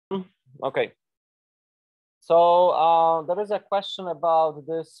Okay. So there is a question about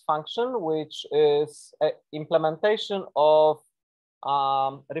this function, which is an implementation of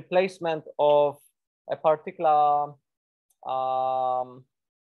replacement of a particular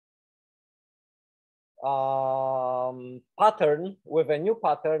pattern with a new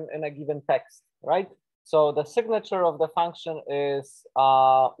pattern in a given text, right? So the signature of the function is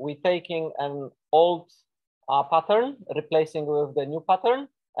we taking an old pattern, replacing with the new pattern,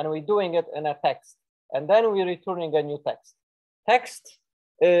 and we're doing it in a text. And then we're returning a new text. Text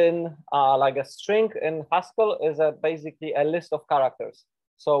in like a string in Haskell is basically a list of characters.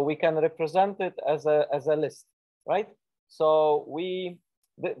 So we can represent it as a list, right? So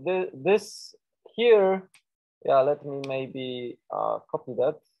this here, yeah, let me maybe copy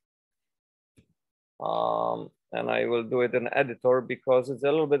that. And I will do it in editor because it's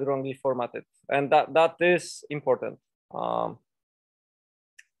a little bit wrongly formatted. And that is important.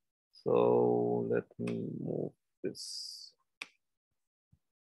 So let me move this.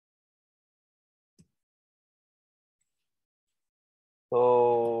 So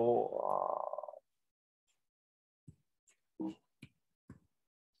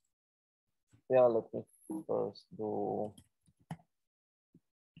yeah, let me first do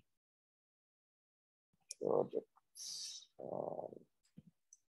projects.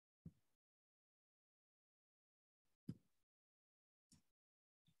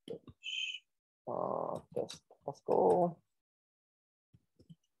 Test Haskell.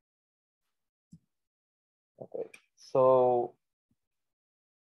 Okay, so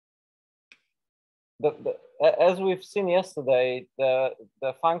as we've seen yesterday, the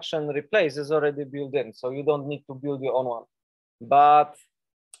function replace is already built in, so you don't need to build your own one. But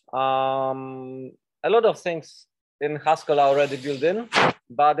a lot of things in Haskell are already built in,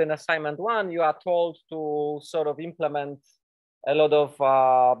 but in assignment 1, you are told to sort of implement a lot of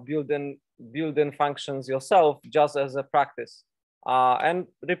built-in functions yourself just as a practice. And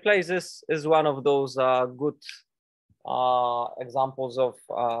replaces is one of those good examples of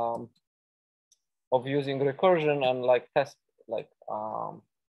using recursion and like test like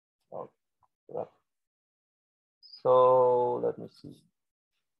so let me see.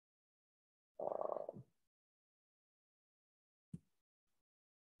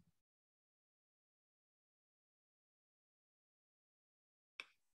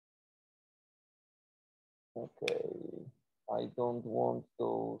 Okay, I don't want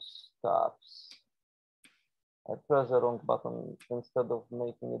those tabs. I press the wrong button. Instead of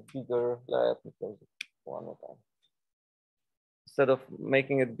making it bigger, let me press it one more time. Instead of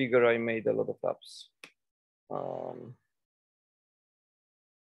making it bigger, I made a lot of tabs.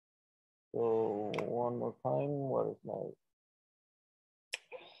 So one more time, where is my?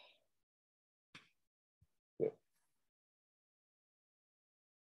 Here.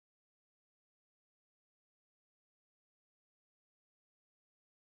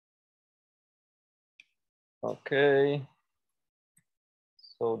 Okay.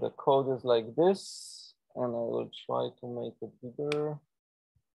 So the code is like this, and I will try to make it bigger.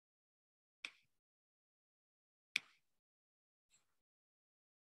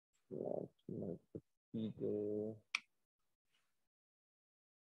 Let's make it bigger.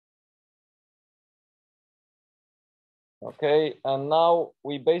 Okay, and now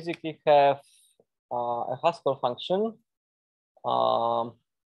we basically have a Haskell function,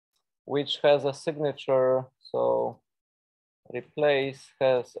 which has a signature. So replace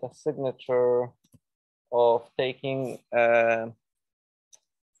has a signature of taking, yeah,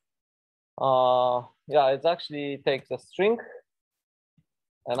 it actually takes a string,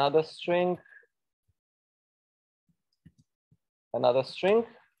 another string, another string,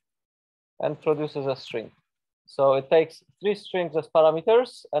 and produces a string. So it takes 3 strings as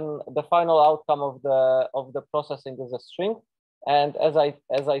parameters, and the final outcome of the processing is a string. And as I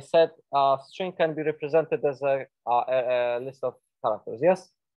said, string can be represented as a list of characters. Yes.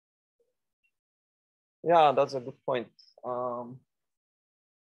 Yeah, that's a good point.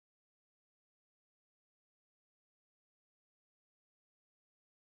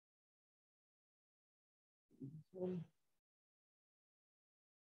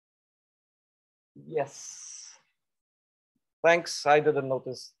 Yes. Thanks. I didn't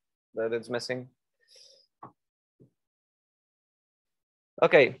notice that it's missing.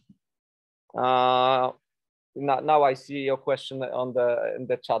 Okay. Now I see your question in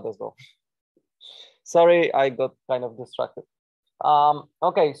the chat as well. Sorry, I got kind of distracted.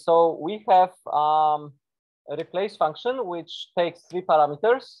 Okay, so we have a replace function which takes 3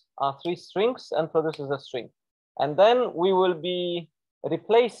 parameters, 3 strings, and produces a string. And then we will be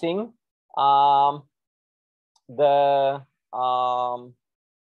replacing the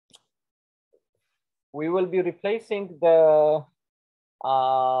we will be replacing the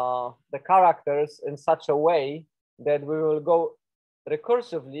characters in such a way that we will go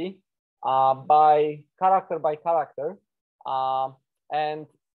recursively by character. And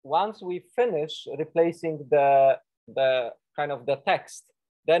once we finish replacing the kind of the text,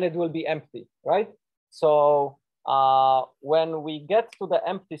 then it will be empty, right? So when we get to the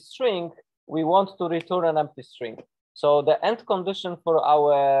empty string, we want to return an empty string. So the end condition for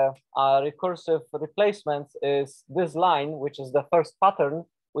our recursive replacements is this line, which is the first pattern,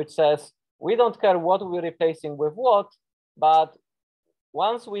 which says, we don't care what we're replacing with what, but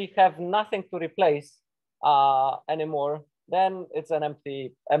once we have nothing to replace anymore, then it's an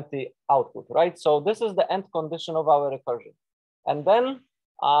empty output, right? So this is the end condition of our recursion. And then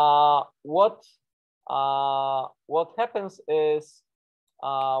what happens is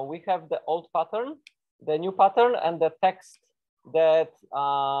we have the old pattern, the new pattern, and the text that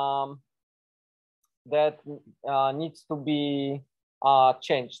needs to be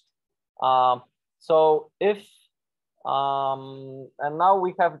changed. So if and now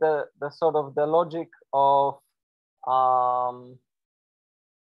we have the sort of the logic of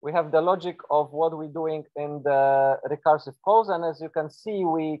we have the logic of what we're doing in the recursive calls, and as you can see,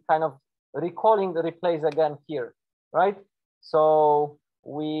 we kind of recalling the replace again here, right? So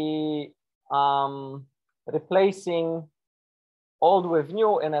we replacing old with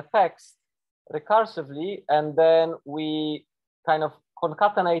new in a text recursively, and then we kind of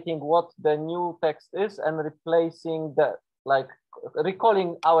concatenating what the new text is and replacing the, like,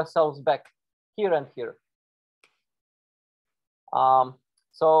 recalling ourselves back here and here.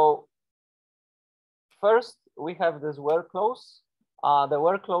 So first we have this where clause. The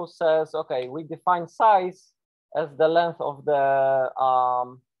where clause says, okay, we define size as the length of the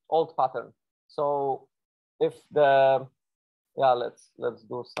old pattern. So if the, yeah, let's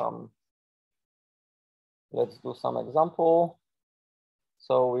do some example.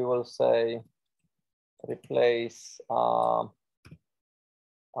 So we will say replace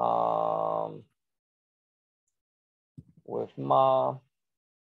with ma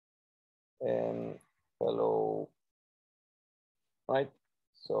and hello, right?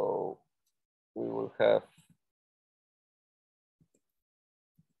 So we will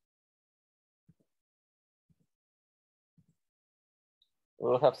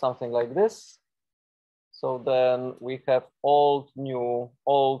have something like this. So then we have old, new.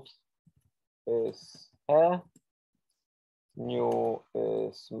 Old is he, new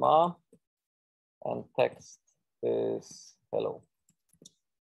is ma, and text is hello.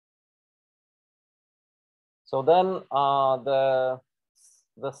 So then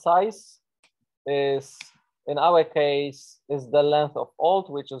the size is, in our case, is the length of old,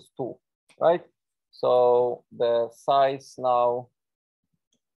 which is 2, right? So the size now,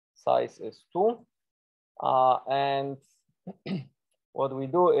 size is 2. And what we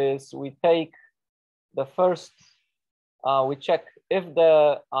do is we take the first, we check if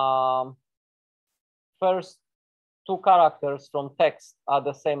the first 2 characters from text are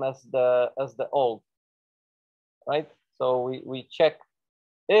the same as the old, right? So we check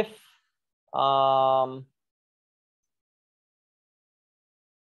if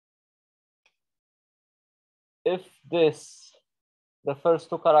this, the first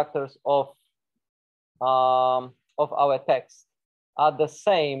 2 characters of our text are the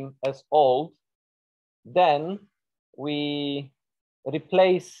same as old, then we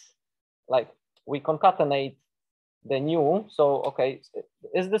replace, like, we concatenate the new. So, okay,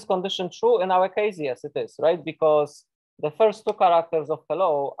 is this condition true? In our case, yes, it is, right? Because the first 2 characters of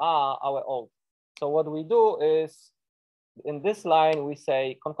hello are our old. So what we do is, in this line, we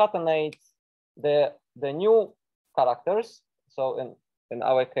say concatenate the new characters. So in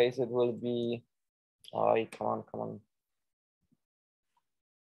our case, it will be, come on.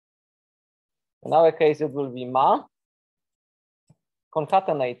 In our case, it will be ma,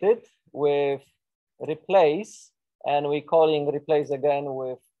 concatenated with replace, and we calling replace again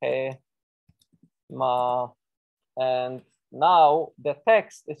with he, ma, and now the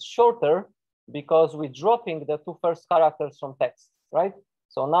text is shorter because we're dropping the 2 first characters from text, right?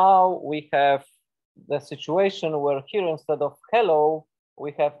 So now we have the situation where here, instead of hello,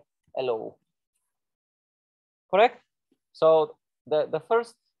 we have hello. Correct? So the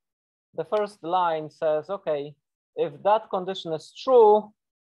first line says, okay, if that condition is true,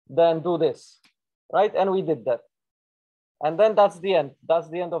 then do this, right? And we did that. And then that's the end. That's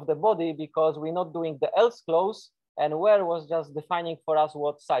the end of the body, because we're not doing the else clause, and where was just defining for us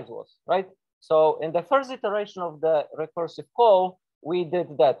what size was, right? So in the first iteration of the recursive call, we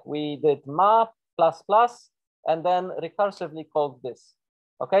did that. We did ma ++, and then recursively called this.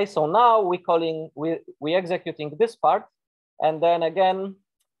 Okay, so now we executing this part, and then again,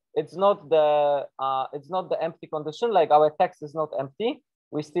 it's not the empty condition, like our text is not empty.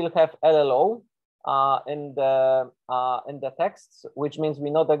 We still have LLO in the text, which means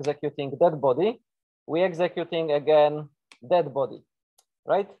we're not executing that body. We're executing again that body,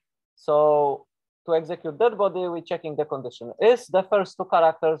 right? So to execute that body, we're checking the condition. Is the first two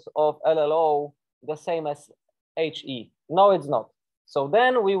characters of LLO the same as HE? No, it's not. So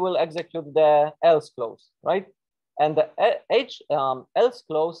then we will execute the else clause, right? And the else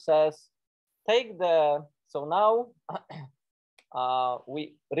clause says, take the, so now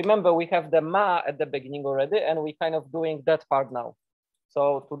we remember we have the ma at the beginning already, and we kind of doing that part now.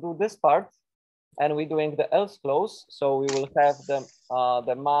 So to do this part, and we're doing the else clause, so we will have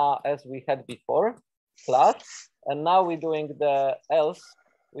the ma as we had before, plus, and now we're doing the else,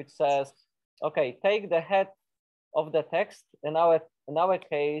 which says, okay, take the head of the text. In our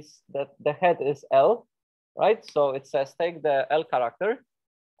case, that the head is L, right? So it says take the L character,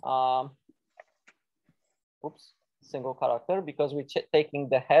 oops, single character, because we're taking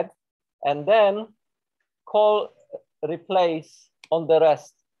the head, and then call replace on the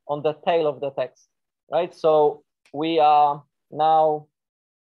rest, on the tail of the text, right? So we are now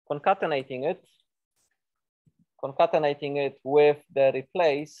concatenating it with the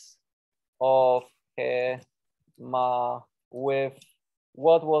replace of ma with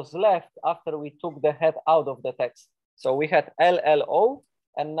what was left after we took the head out of the text. So we had LLO,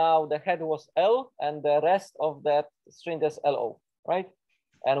 and now the head was L, and the rest of that string is LO, right?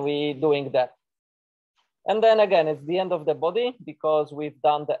 And we doing that. And then again, it's the end of the body because we've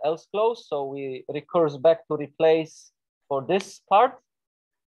done the else clause. So we recurse back to replace for this part,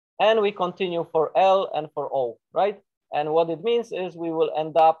 and we continue for L and for O, right? And what it means is we will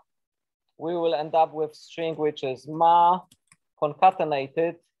end up with string which is ma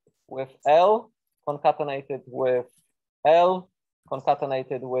concatenated with L, concatenated with L,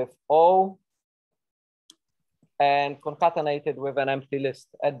 concatenated with O, and concatenated with an empty list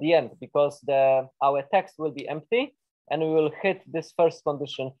at the end, because our text will be empty, and we will hit this first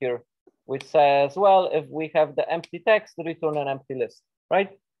condition here, which says, well, if we have the empty text, return an empty list,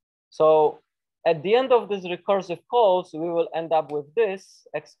 right? So at the end of this recursive calls, we will end up with this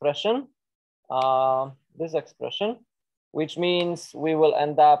expression, which means we will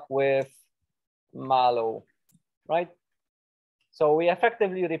end up with malo, right? So we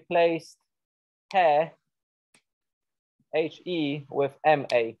effectively replaced HE with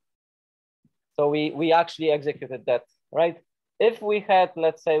MA. So we actually executed that, right? If we had,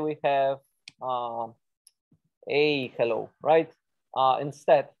 let's say we have a hello, right?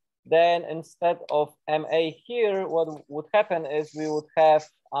 Then instead of MA here, what would happen is we would have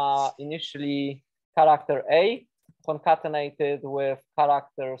initially character A concatenated with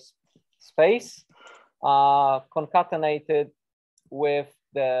character space, concatenated with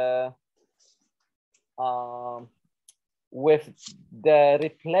the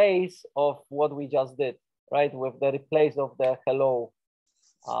replace of what we just did, right? With the replace of the hello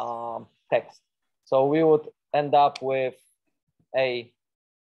text. So we would end up with a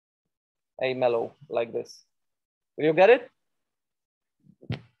mellow like this. Will you get it?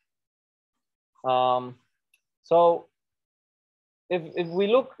 So if we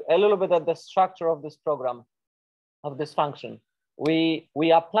look a little bit at the structure of this program, of this function, we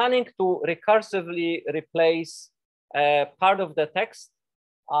are planning to recursively replace part of the text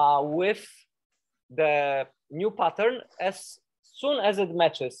with the new pattern as soon as it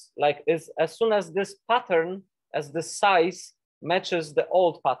matches, like as soon as this pattern, as the size matches the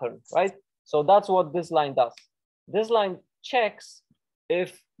old pattern, right? So that's what this line does. This line checks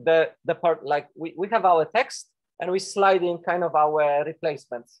if the part, like we have our text and we slide in kind of our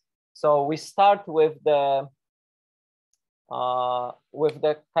replacements. So we start with the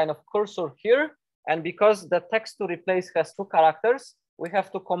kind of cursor here. And because the text to replace has 2 characters, we have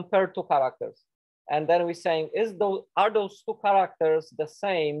to compare 2 characters. And then we're saying, are those 2 characters the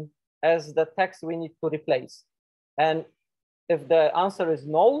same as the text we need to replace? And if the answer is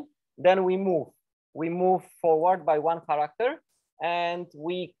no, then we move. We move forward by 1 character, and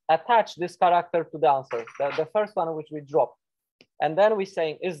we attach this character to the answer, the first one which we dropped. And then we're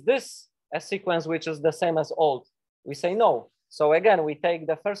saying, is this a sequence which is the same as old? We say no. So again, we take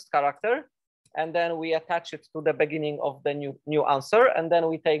the first character, and then we attach it to the beginning of the new answer, and then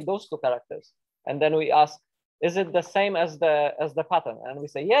we take those 2 characters, and then we ask, is it the same as the pattern? And we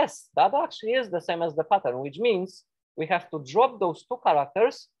say, yes, that actually is the same as the pattern, which means we have to drop those 2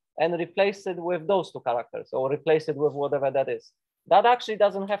 characters and replace it with those 2 characters, or replace it with whatever that is. That actually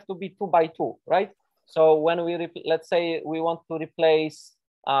doesn't have to be 2 by 2, right? So when we let's say we want to replace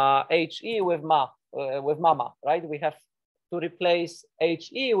HE with mama, right? We have to replace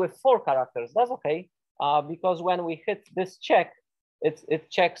HE with 4 characters. That's okay, because when we hit this check, it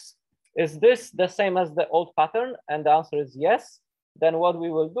checks, is this the same as the old pattern? And the answer is yes. Then what we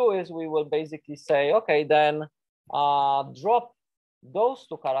will do is we will basically say, okay, then drop those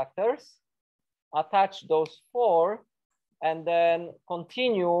 2 characters, attach those 4, and then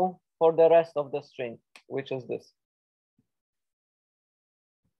continue for the rest of the string, which is this.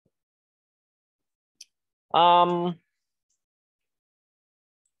 So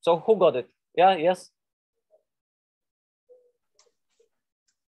who got it? Yeah, yes.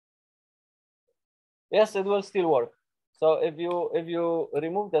 Yes, it will still work. So if you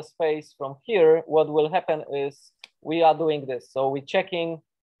remove the space from here, what will happen is we are doing this. So we're checking,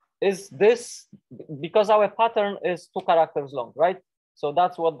 is this, because our pattern is 2 characters long, right? So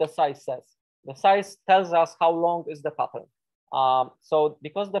that's what the size says. The size tells us how long is the pattern. So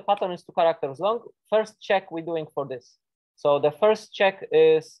because the pattern is 2 characters long, first check we're doing for this. So the first check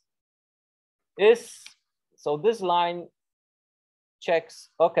is so this line checks,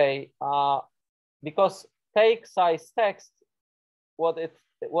 okay, because take size text, what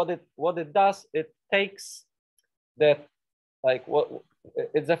it does, it takes the, like, what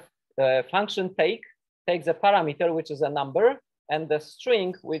it's a function takes a parameter, which is a number, and the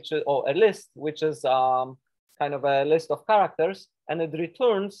string, which is, or a list, which is kind of a list of characters, and it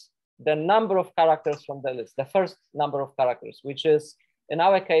returns the number of characters from the list, the first number of characters, which is, in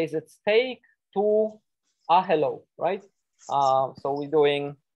our case, it's take to a hello, right? So we're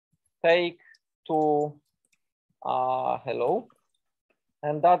doing take to hello,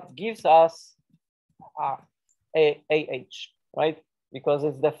 and that gives us AH, right? Because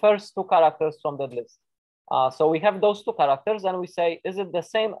it's the first 2 characters from the list. So we have those 2 characters, and we say, is it the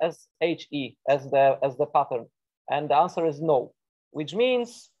same as HE, as the pattern? And the answer is no, which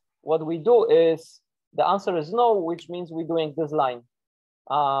means what we do is, the answer is no, which means we're doing this line.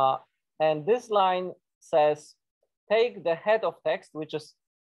 And this line says, take the head of text, which is,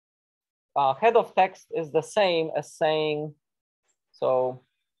 head of text is the same as saying, so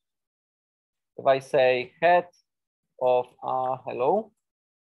if I say head of hello,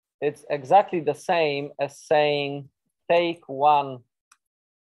 it's exactly the same as saying take one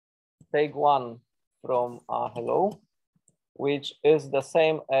from hello, which is the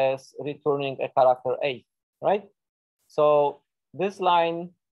same as returning a character A, right? So this line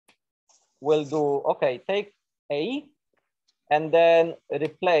will do, okay, take A and then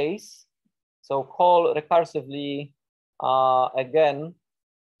replace, so call recursively again.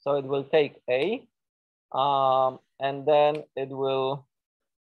 So it will take A, and then it will,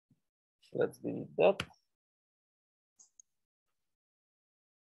 let's delete that.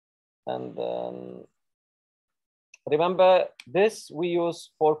 And then remember, this we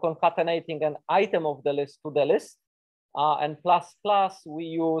use for concatenating an item of the list to the list, and plus we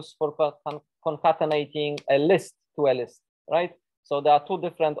use for concatenating a list to a list, right? So there are 2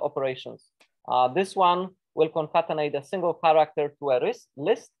 different operations. This one will concatenate a single character to a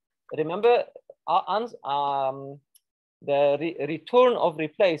list. Remember, the return of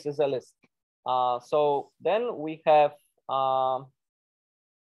replace is a list. So then we have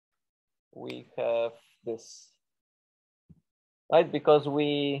this, right? Because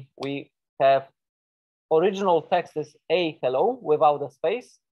we have original text is A hello without a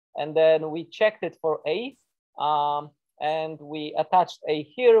space, and then we checked it for A, and we attached A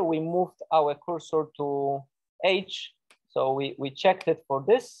here. We moved our cursor to H, so we checked it for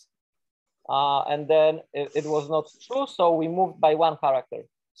this, and then it was not true, so we moved by 1 character.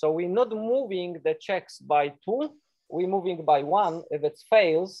 So we're not moving the checks by 2, we're moving by 1 if it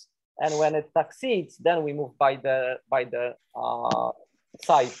fails, and when it succeeds, then we move by the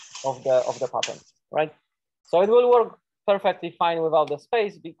side of the pattern, right? So it will work perfectly fine without the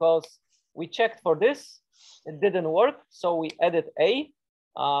space, because we checked for this, it didn't work, so we added A,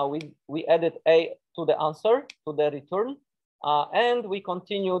 we added A to the answer, to the return, and we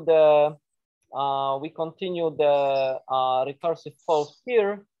continue the recursive calls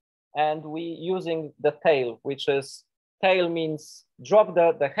here, and we using the tail, which is, tail means drop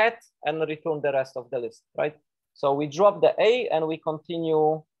the head and return the rest of the list, right? So we drop the A and we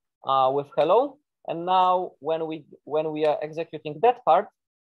continue with hello. And now when we are executing that part,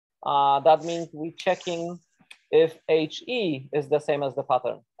 that means we're checking if HE is the same as the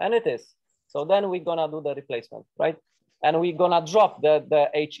pattern, and it is. So then we're gonna do the replacement, right? And we're gonna drop the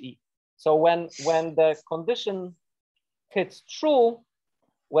HE. So when the condition hits true,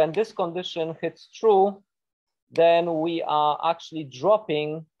 when this condition hits true, then we are actually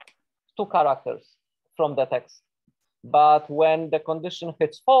dropping 2 characters from the text. but when the condition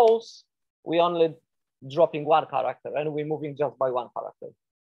hits false, we only dropping one character and we're moving just by one character.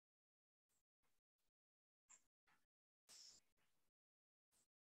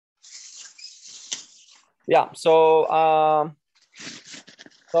 Yeah, so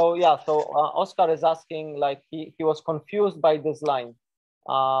Oscar is asking, like, he was confused by this line.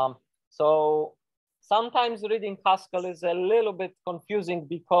 So sometimes reading Haskell is a little bit confusing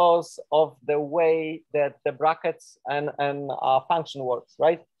because of the way that the brackets and function works,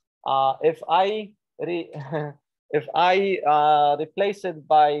 right? If I replace it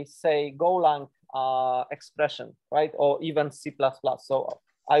by, say, Golang expression, right, or even C++, so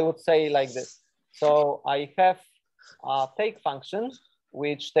I would say like this. So I have a take function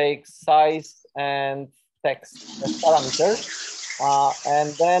which takes size and text as parameters,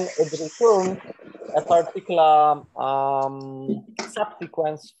 and then it returns a particular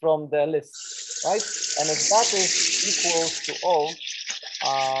subsequence from the list, right? And if that is equal to O,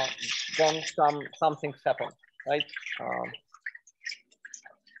 then something happens, right?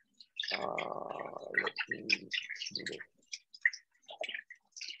 Let me do this.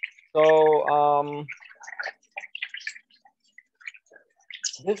 So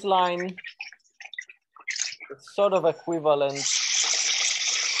this line is sort of equivalent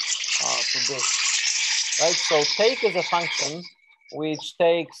to this, right? So take is a function which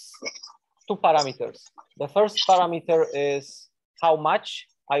takes two parameters. The first parameter is how much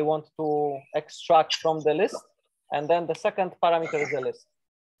I want to extract from the list, and then the second parameter is the list.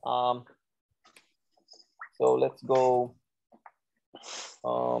 So let's go.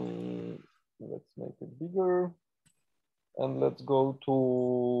 Let's make it bigger, and let's go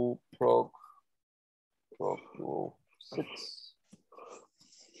to PROG2006.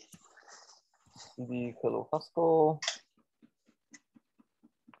 cd hello Haskell,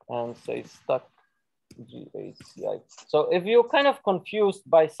 and say stack gHCI. So if you're kind of confused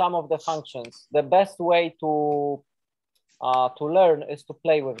by some of the functions, the best way to learn is to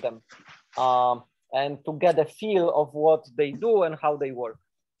play with them and to get a feel of what they do and how they work.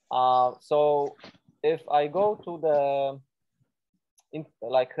 So if I go to the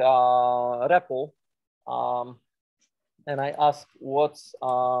REPL and I ask what's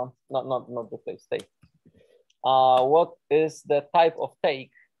not the place, take. What is the type of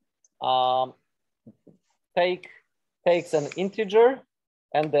take? Take takes an integer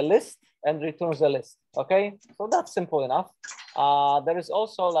and the list and returns the list. Okay, so that's simple enough. There is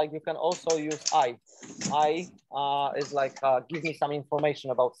also, like, you can also use I. I is like give me some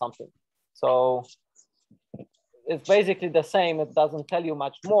information about something. So it's basically the same. It doesn't tell you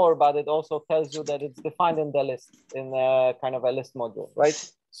much more, but it also tells you that it's defined in the list, in a kind of a list module,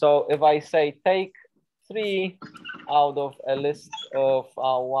 right? So if I say take 3 out of a list of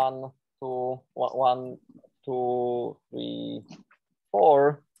 1, 2, 3,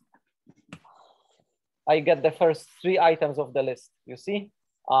 4, I get the first 3 items of the list, you see?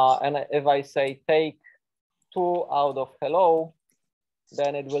 And if I say take 2 out of hello,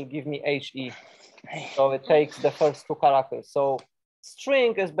 then it will give me HE. So it takes the first 2 characters. So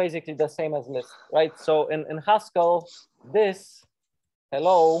string is basically the same as list, right? So in Haskell, this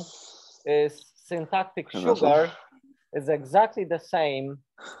hello is syntactic sugar is exactly the same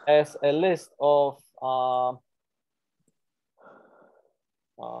as a list of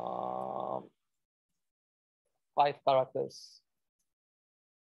 5 characters,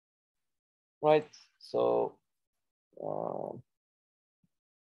 right? So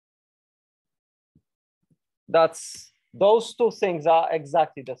those 2 things are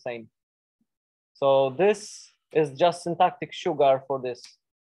exactly the same. So this is just syntactic sugar for this.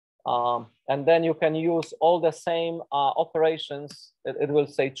 And then you can use all the same operations. It will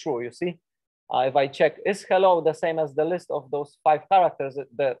say true, you see? If I check, is hello the same as the list of those 5 characters,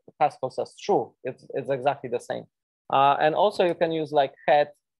 the Haskell says true. It's exactly the same. And also you can use like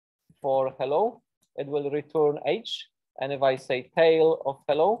head for hello. It will return H. And if I say tail of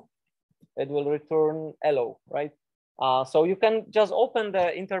hello, it will return hello, right? So you can just open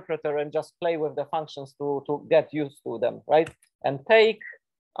the interpreter and just play with the functions to get used to them, right? And take,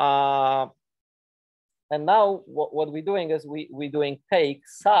 and now what we're doing is we're doing take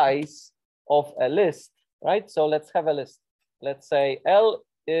size of a list, right? So let's have a list. Let's say L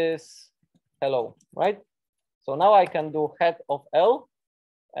is hello, right? So now I can do head of L,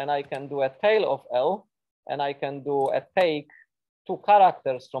 and I can do a tail of L, and I can do a take 2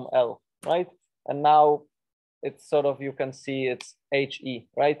 characters from L, right? And now it's sort of, you can see it's HE,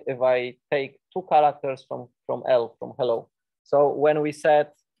 right? If I take 2 characters from L, from hello. So when we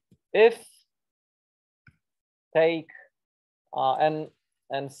said if take and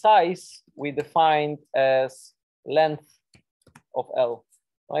size, we defined as length of L,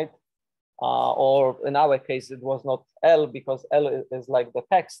 right? Or in our case, it was not L because L is like the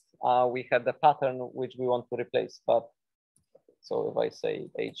text. We had the pattern which we want to replace. But so if I say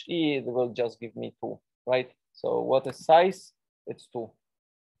HE, it will just give me 2, right? So what is size? It's 2.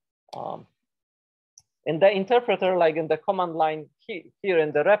 In the interpreter, like in the command line here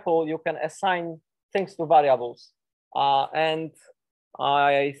in the REPL, you can assign things to variables. And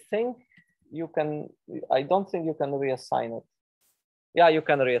I think you can, I don't think you can reassign it. Yeah, you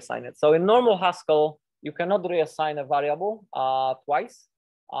can reassign it. So in normal Haskell, you cannot reassign a variable twice.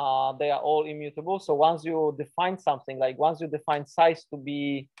 They are all immutable. So once you define something, like once you define size to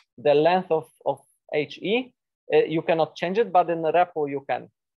be the length of HE, you cannot change it, but in the REPL you can.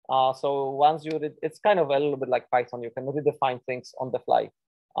 So once you, it's kind of a little bit like Python. You can redefine things on the fly.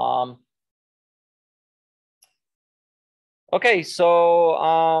 Okay,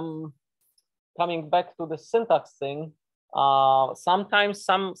 so coming back to the syntax thing, sometimes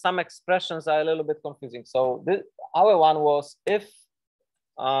some expressions are a little bit confusing. So our one was if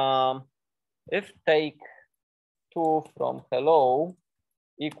take 2 from hello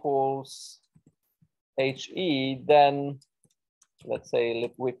equals HE, then let's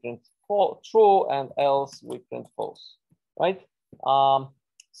say we print true and else we print false, right?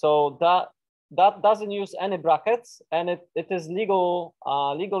 So that doesn't use any brackets, and it is legal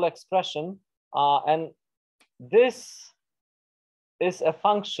expression, and this is a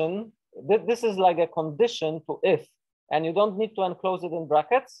function. This is like a condition to if, and you don't need to enclose it in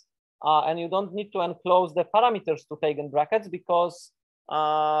brackets, and you don't need to enclose the parameters to take in brackets because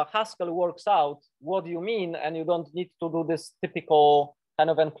Haskell works out what you mean, and you don't need to do this typical kind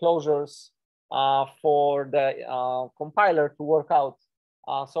of enclosures for the compiler to work out.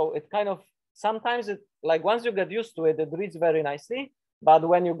 So it kind of, sometimes it, like once you get used to it, it reads very nicely, but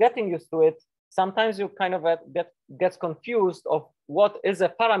when you're getting used to it, sometimes you kind of gets confused of what is a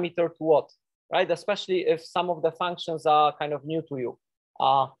parameter to what, right? Especially if some of the functions are kind of new to you.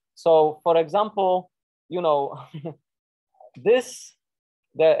 So for example, you know, this,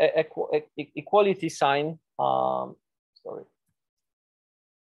 the equality sign, sorry.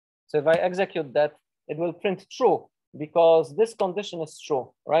 So if I execute that, it will print true because this condition is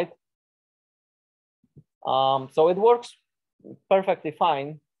true, right? So it works perfectly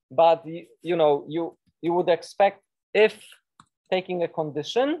fine, but you know, you would expect if taking a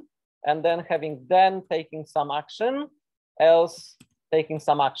condition and then having then taking some action, else taking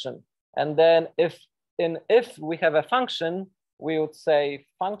some action. And then if we have a function, we would say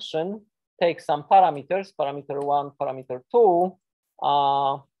function take some parameters, parameter 1, parameter 2.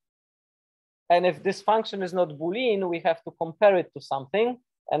 And if this function is not Boolean, we have to compare it to something,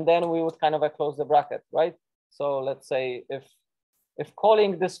 and then we would kind of close the bracket, right? So let's say if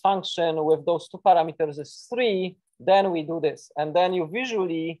calling this function with those 2 parameters is 3, then we do this. And then you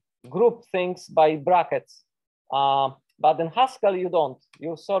visually group things by brackets. But in Haskell, you don't.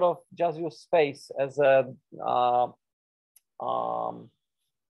 You sort of just use space as a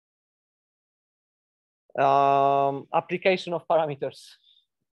application of parameters.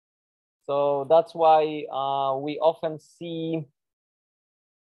 So that's why we often see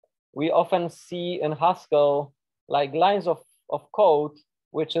in Haskell like lines of code,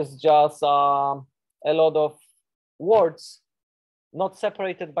 which is just a lot of words, not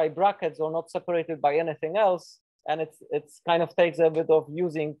separated by brackets or not separated by anything else. And it's kind of takes a bit of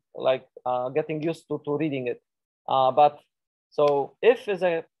using, like getting used to reading it. But so if is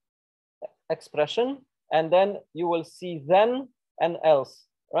a expression, and then you will see then and else,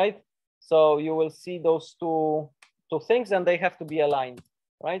 right? So you will see those two things, and they have to be aligned,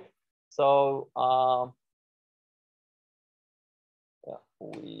 right? So yeah,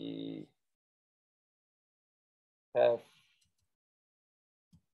 we have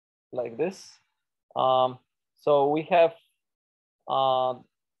like this. So we have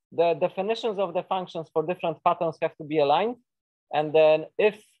the definitions of the functions for different patterns have to be aligned, and then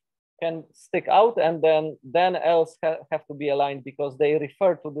if can stick out, and then else have to be aligned because they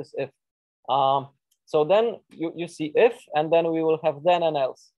refer to this if. So then you see if, and then we will have then and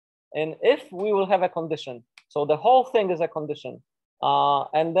else. And if we will have a condition. So the whole thing is a condition.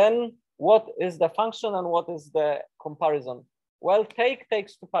 And then what is the function and what is the comparison? Well, take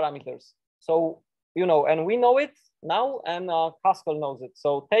takes 2 parameters. So, you know, and we know it now, and Haskell knows it.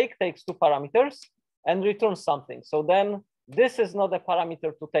 So take takes 2 parameters and returns something. So then this is not a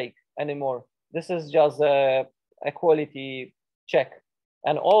parameter to take anymore. This is just a equality check.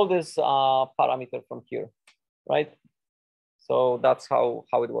 And all this parameter from here, right? So that's how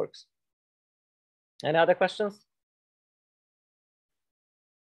it works. Any other questions?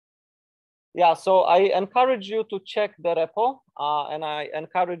 Yeah, so I encourage you to check the repo, and I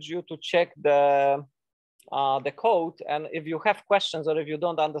encourage you to check the code. And if you have questions or if you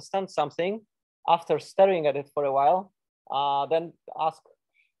don't understand something after staring at it for a while, then ask,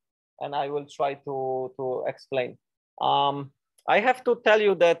 and I will try to explain. I have to tell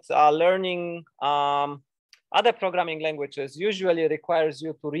you that learning other programming languages usually requires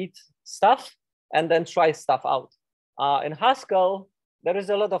you to read stuff and then try stuff out. In Haskell, there is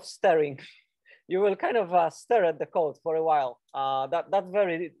a lot of staring. You will kind of stare at the code for a while. That's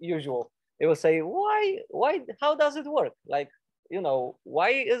very usual. It will say, why, how does it work? Like, you know, why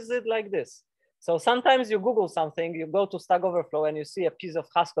is it like this? So sometimes you Google something, you go to Stack Overflow and you see a piece of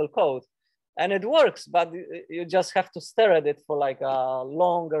Haskell code and it works, but you just have to stare at it for like a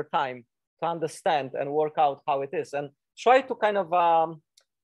longer time to understand and work out how it is, and try to kind of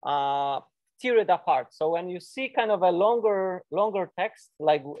tear it apart. So when you see kind of a longer text,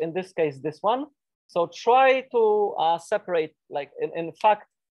 like in this case, this one, so try to separate, like in fact,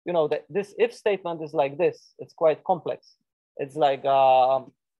 you know, that this if statement is like this, it's quite complex. It's like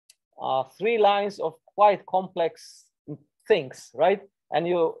 3 lines of quite complex things, right? And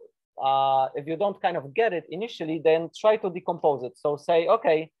you, if you don't kind of get it initially, then try to decompose it. So say,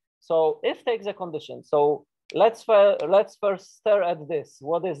 okay, so if takes a condition. So let's first stare at this.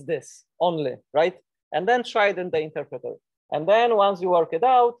 What is this only, right? And then try it in the interpreter. And then once you work it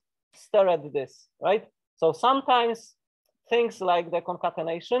out, stare at this, right? So sometimes things like the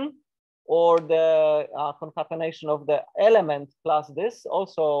concatenation or the concatenation of the element plus this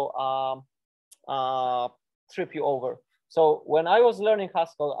also trip you over. So when I was learning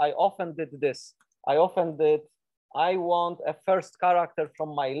Haskell, I often did this. I want a first character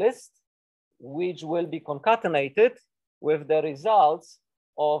from my list, which will be concatenated with the results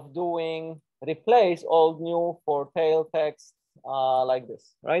of doing replace old new for tail text like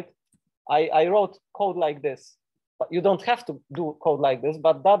this, right? I wrote code like this, but you don't have to do code like this,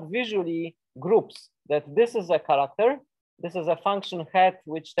 but that visually groups that this is a character, this is a function head,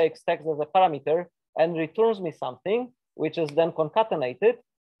 which takes text as a parameter and returns me something, which is then concatenated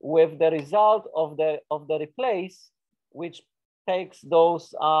with the result of the replace, which takes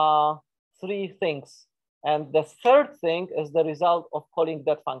those 3 things. And the third thing is the result of calling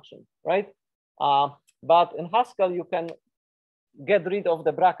that function, right? But in Haskell, you can get rid of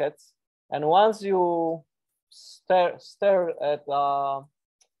the brackets. And once you stare at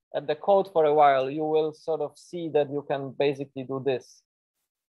the code for a while, you will sort of see that you can basically do this.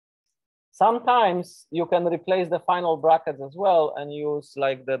 Sometimes you can replace the final brackets as well and use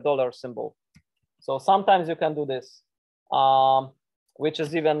like the $ symbol. So sometimes you can do this, which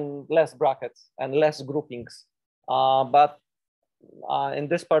is even less brackets and less groupings. But in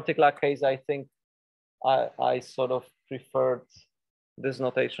this particular case, I think I sort of preferred this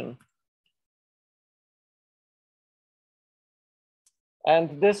notation.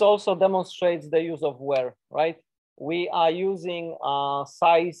 And this also demonstrates the use of where, right? We are using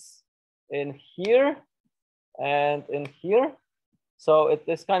size in here and in here. So it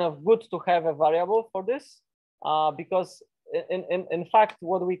is kind of good to have a variable for this because in fact,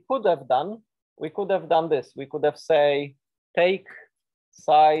 what we could have done this. We could have say, take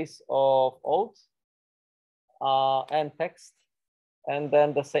size of old and text, and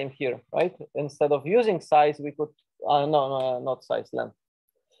then the same here, right? Instead of using size, we could, no, not size, length.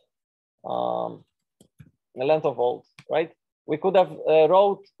 The length of old, right? We could have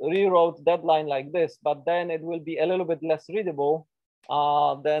rewrote that line like this, but then it will be a little bit less readable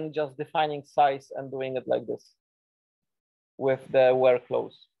than just defining size and doing it like this with the where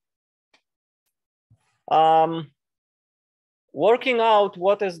clause. Working out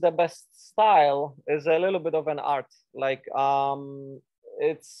what is the best style is a little bit of an art. Like I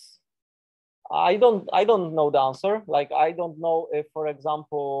don't know the answer. Like I don't know if, for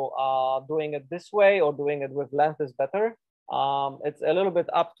example, doing it this way or doing it with length is better. It's a little bit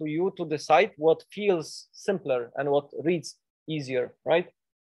up to you to decide what feels simpler and what reads easier, right?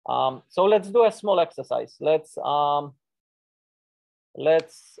 So let's do a small exercise. Let's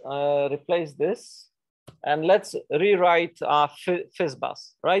replace this and let's rewrite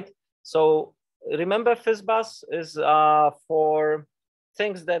FizzBuzz, right? So remember, FizzBuzz is for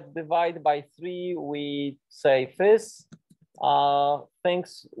things that divide by 3, we say fizz.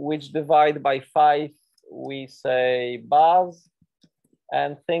 Things which divide by 5, we say buzz.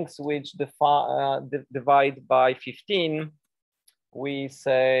 And things which divide by 15, we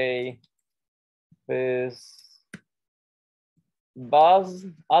say fizz buzz.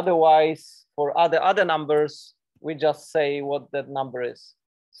 Otherwise, for other numbers, we just say what that number is.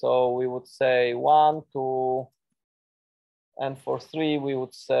 So we would say 1, 2, and for 3, we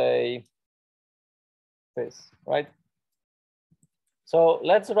would say fizz, right? So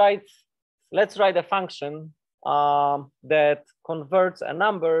let's write a function that converts a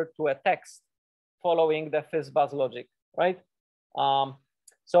number to a text following the fizz buzz logic, right?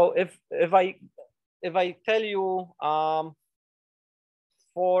 So if I tell you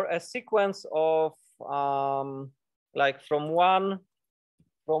for a sequence of like from 1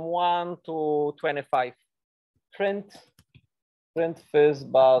 to 25, print fizz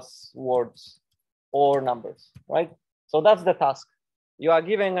buzz words or numbers, right? So that's the task. You are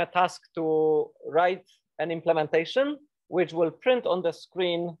giving a task to write an implementation which will print on the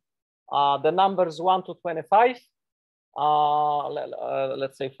screen the numbers 1 to 25.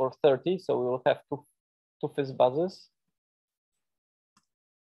 Let's say for 30, so we will have two fizz buzzes.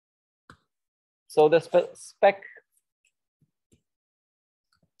 So the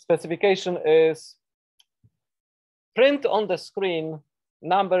specification is print on the screen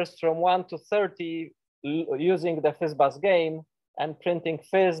numbers from 1 to 30 using the fizz buzz game, and printing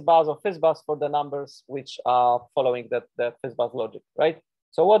fizz buzz or fizz buzz for the numbers which are following the fizz buzz logic, right?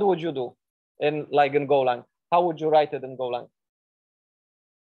 So what would you do in Golang? How would you write it in Golang?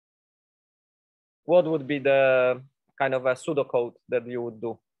 What would be the kind of a pseudocode that you would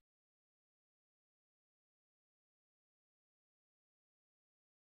do?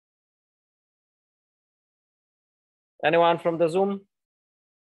 Anyone from the Zoom?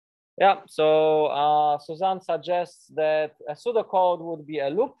 Yeah, so Suzanne suggests that a pseudocode would be a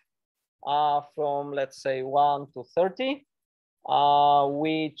loop from, let's say, 1 to 30,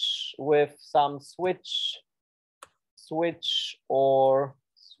 which with some switch or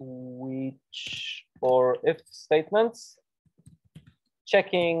if statements,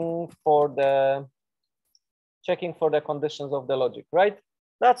 checking for the conditions of the logic, right?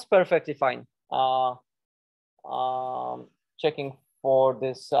 That's perfectly fine. Checking for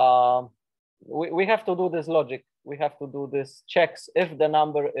this, we have to do this logic. We have to do this checks if the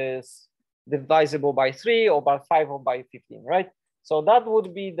number is divisible by 3 or by 5 or by 15, right? So that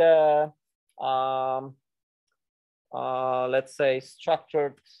would be the, let's say,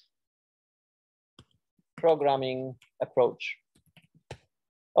 structured programming approach.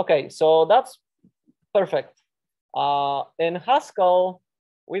 Okay, so that's perfect. In Haskell,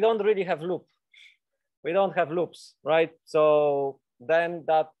 we don't really have loop. We don't have loops, right? So then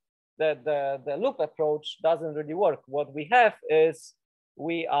the loop approach doesn't really work. What we have is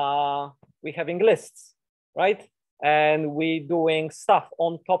we having lists, right? And we doing stuff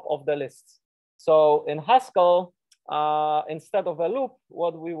on top of the lists. So in Haskell, instead of a loop,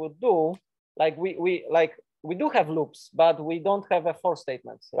 what we would do, we do have loops, but we don't have a for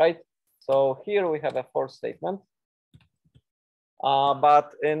statements, right? So here we have a for statement.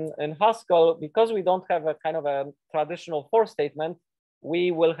 But in Haskell, because we don't have a kind of a traditional for statement,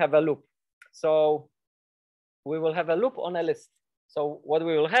 we will have a loop. So we will have a loop on a list. So what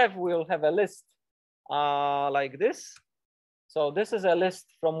we will have a list like this. So this is a list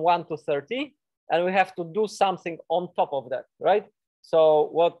from 1 to 30, and we have to do something on top of that, right? So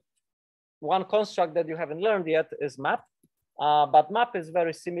one construct that you haven't learned yet is map, but map is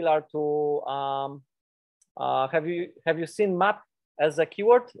very similar to, have you seen map as a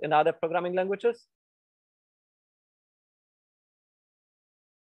keyword in other programming languages?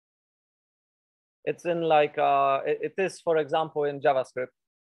 It's in like, it is, for example, in JavaScript,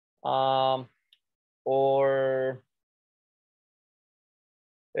 or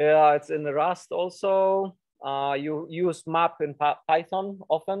yeah, it's in Rust also. You use map in Python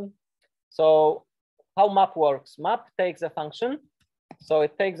often. So how map works? Map takes a function. So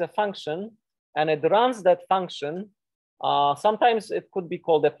it takes a function and it runs that function. Sometimes it could be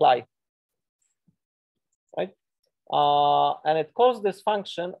called apply, right? And it calls this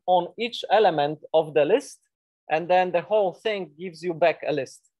function on each element of the list, and then the whole thing gives you back a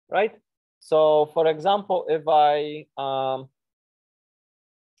list, right? So for example, if I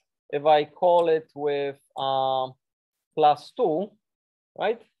call it with +2,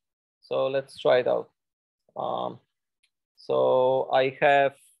 right? So let's try it out. So I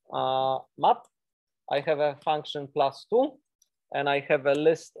have map. I have a function +2, and I have a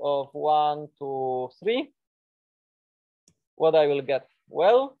list of 1, 2, 3. What I will get?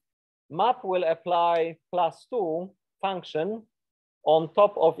 Well, map will apply +2 function on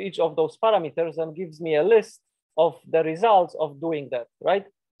top of each of those parameters and gives me a list of the results of doing that, right?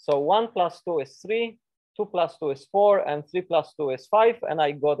 So 1 + 2 is 3, 2 + 2 is 4, and 3 + 2 is 5, and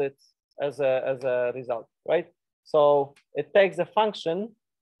I got it as a result, right? So it takes a function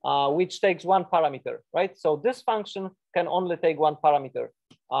which takes one parameter, right? So this function can only take one parameter,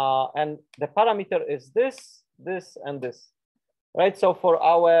 and the parameter is this, this, and this, right? So for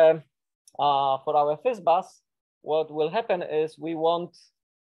our for our fizz bus, what will happen is we want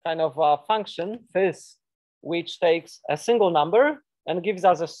kind of a function fizz, which takes a single number and gives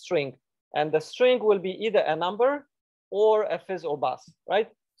us a string. And the string will be either a number or a fizz or bus, right?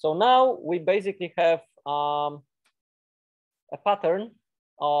 So now we basically have a pattern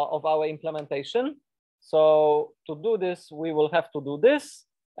of our implementation. So to do this, we will have to do this.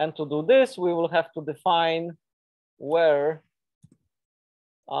 And to do this, we will have to define where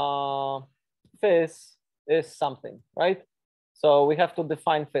fizz is something, right? So we have to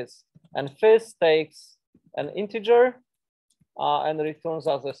define fizz. And fizz takes an integer and returns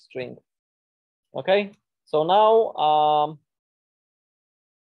us a string. Okay, so now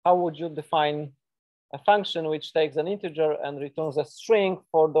how would you define a function which takes an integer and returns a string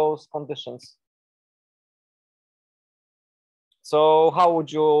for those conditions? So how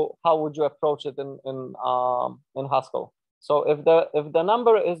would you approach it in Haskell? So if the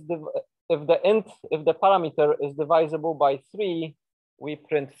number is if the parameter is divisible by 3, we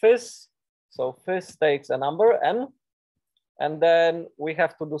print fizz. So fizz takes a number n, and then we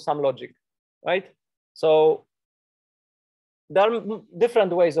have to do some logic, right? So there are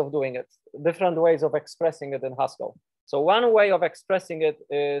different ways of doing it, different ways of expressing it in Haskell. So one way of expressing it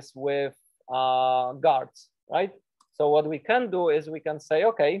is with guards, right? So what we can do is we can say,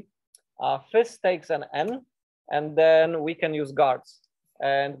 okay, fizz takes an n, and then we can use guards.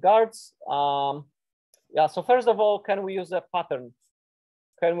 And guards, yeah, so first of all, can we use a pattern?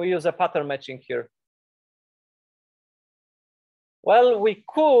 Can we use a pattern matching here? Well, we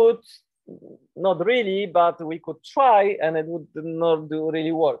could, not really, but we could try, and it would not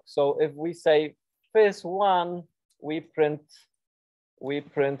really work. So if we say fizz1, we print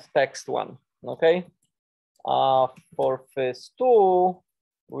text1, okay? For fizz2,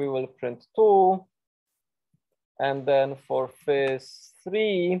 we will print 2. And then for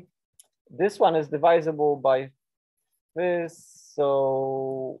fizz3, this one is divisible by fizz,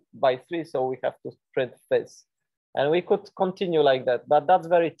 so by 3, so we have to print fizz. And we could continue like that, but that's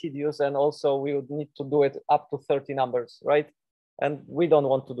very tedious. And also we would need to do it up to 30 numbers, right? And we don't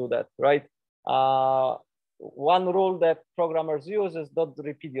want to do that, right? One rule that programmers use is don't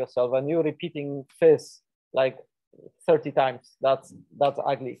repeat yourself. And you're repeating fizz like 30 times, that's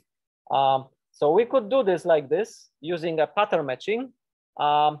ugly. So we could do this like this using a pattern matching,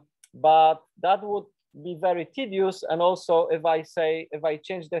 but that would be very tedious. And also if I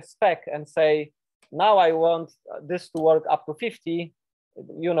change the spec and say, now I want this to work up to 50,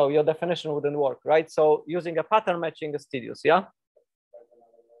 you know, your definition wouldn't work, right? So using a pattern matching is tedious, yeah?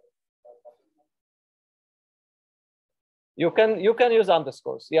 You can use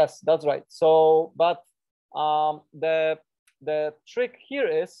underscores, yes, that's right. So, but the trick here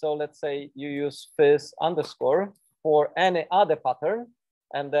is, so let's say you use fizz underscore for any other pattern,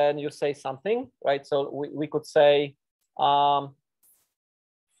 and then you say something, right? So we could say,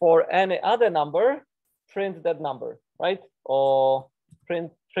 for any other number, print that number, right? Or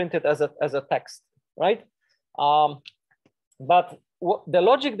print it as a text, right? But the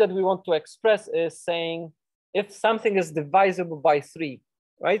logic that we want to express is saying if something is divisible by 3,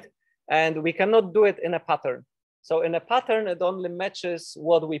 right? And we cannot do it in a pattern. So in a pattern, it only matches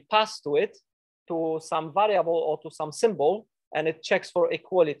what we pass to it to some variable or to some symbol, and it checks for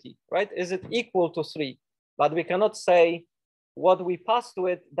equality, right? Is it equal to 3? But we cannot say what we pass to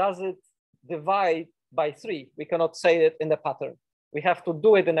it, does it divide by 3? We cannot say it in the pattern. We have to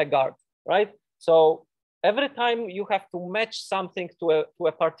do it in a guard, right? So every time you have to match something to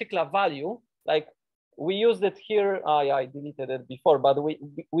a particular value, like we used it here, yeah, I deleted it before, but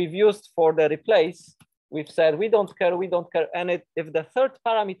we've used for the replace, we've said we don't care, and if the third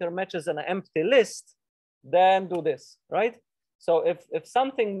parameter matches an empty list, then do this, right? So if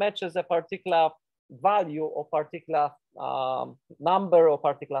something matches a particular value or particular number or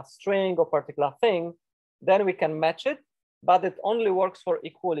particular string or particular thing, then we can match it, but it only works for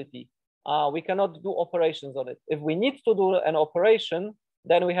equality. We cannot do operations on it. If we need to do an operation,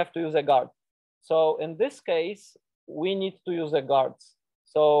 then we have to use a guard. So in this case, we need to use a guards.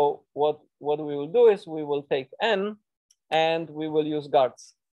 So what we will do is we will take n and we will use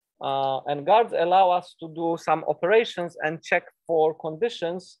guards. And guards allow us to do some operations and check for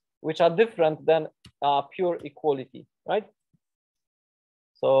conditions which are different than pure equality, right?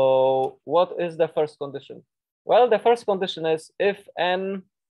 So what is the first condition? Well, the first condition is if n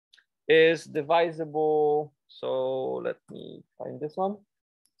is divisible. So let me find this one.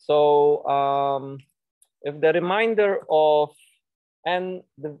 So if the remainder of n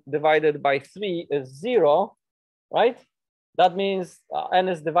divided by 3 is 0, right? That means n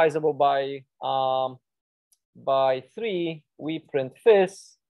is divisible by 3. We print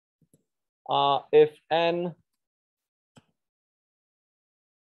fizz. if n,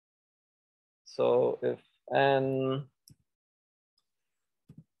 so if n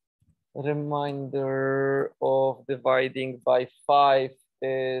remainder of dividing by 5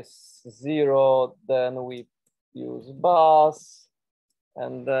 is 0, then we use bus.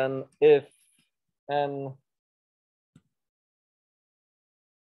 And then if n,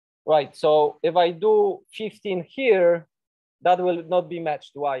 right, so if I do 15 here, that will not be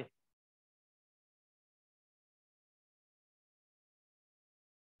matched. Why?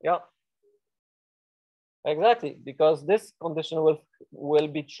 Yeah, exactly, because this condition will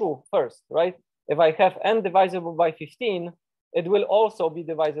be true first, right? If I have n divisible by 15, it will also be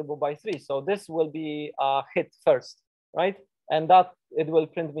divisible by 3. So this will be hit first, right? And that it will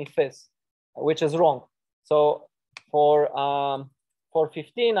print me fizz, which is wrong. So for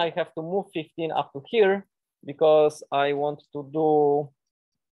 15, I have to move 15 up to here because I want to do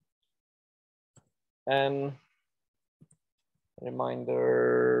n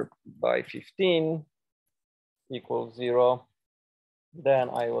remainder by 15 equals 0. Then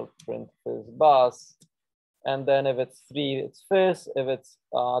I will print fizz bus. And then if it's 3, it's fizz. If it's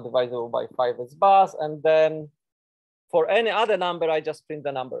divisible by 5, it's bus. And then for any other number, I just print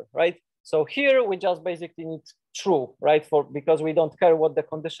the number, right? So here we just basically need true, right? Because we don't care what the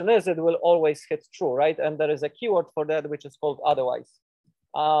condition is, it will always hit true, right? And there is a keyword for that, which is called otherwise.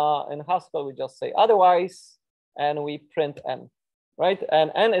 In Haskell, we just say otherwise, and we print n, right?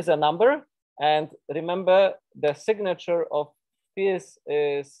 And n is a number. And remember, the signature of fizz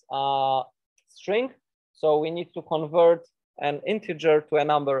is string. So we need to convert an integer to a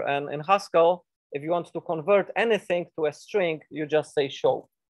number. And in Haskell, if you want to convert anything to a string, you just say show.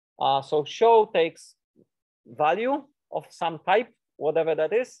 So show takes value of some type, whatever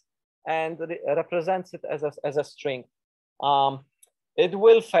that is, and represents it as a string. It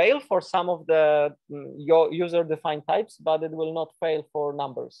will fail for some of the user-defined types, but it will not fail for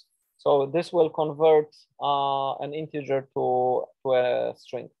numbers. So this will convert an integer to a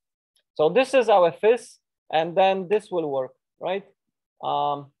string. So this is our fizz, and then this will work, right?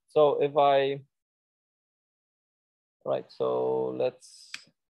 So if I, right, so let's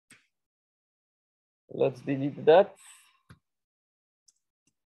delete that.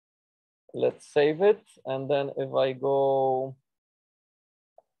 Let's save it. And then if I go,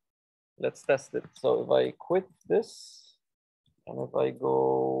 let's test it. So if I quit this, and if I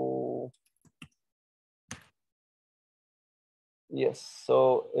go, yes.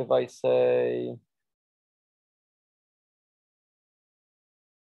 So if I say,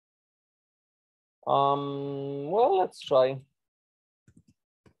 well, let's try.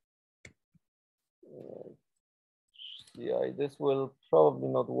 Yeah, this will probably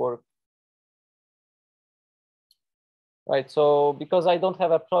not work. Right, so because I don't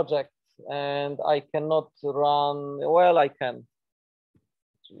have a project and I cannot run, well, I can.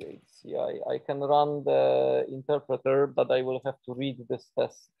 CI, I can run the interpreter, but I will have to read this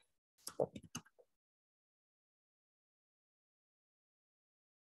test.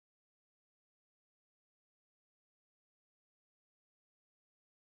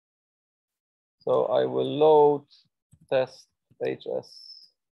 So I will load test HS.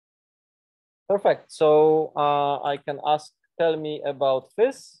 Perfect. So I can ask, tell me about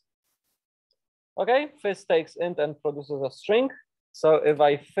fizz. Okay, fizz takes int and produces a string. So if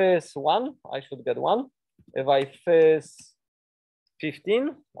I fizz 1, I should get 1. If I fizz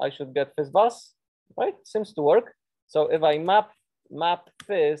 15, I should get fizz bus, right? Seems to work. So if I map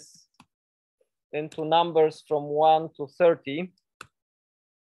fizz into numbers from 1 to 30,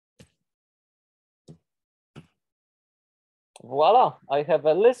 voila, I have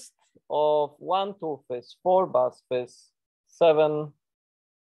a list of 1, 2 fizz, 4 bus fizz, 7,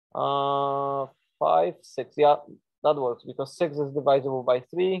 5, 6. Yeah, that works because 6 is divisible by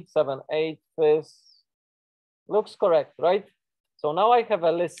 3, 7, 8 fizz. Looks correct, right? So now I have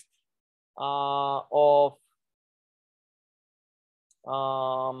a list of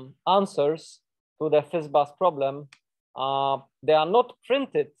answers to the fizz bus problem. They are not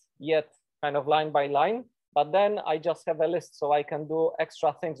printed yet, kind of line by line, but then I just have a list, so I can do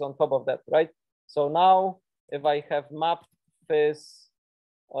extra things on top of that, right? So now if I have mapped fizz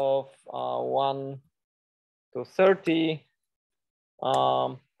of 1 to 30,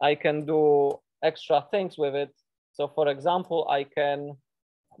 I can do extra things with it. So for example, I can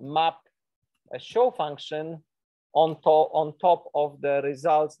map a show function on top of the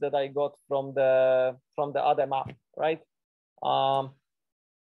results that I got from the other map, right?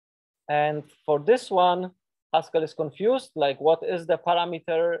 And for this one, Haskell is confused, like what is the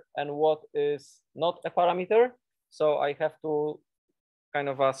parameter and what is not a parameter. So I have to kind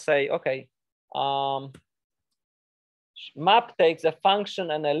of say, okay, map takes a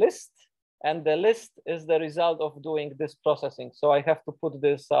function and a list, and the list is the result of doing this processing. So I have to put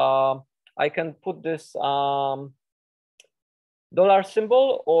this, I can put this dollar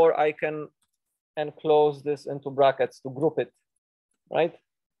symbol, or I can enclose this into brackets to group it, right?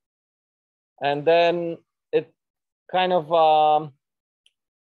 And then it kind of,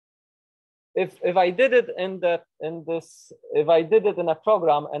 if I did it if I did it in a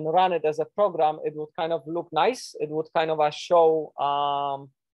program and run it as a program, it would kind of look nice. It would kind of show,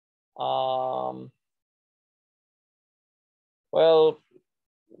 well,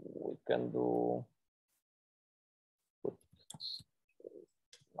 we can do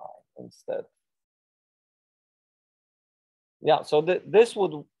instead. Yeah, so this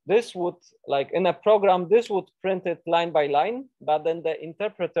would like in a program, this would print it line by line, but then the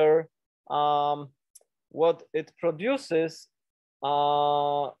interpreter, what it produces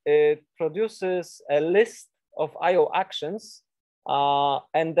a list of IO actions,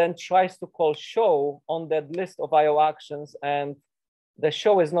 and then tries to call show on that list of IO actions, and the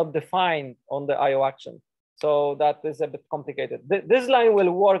show is not defined on the IO action. So that is a bit complicated. This line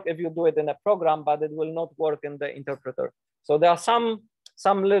will work if you do it in a program, but it will not work in the interpreter. So there are some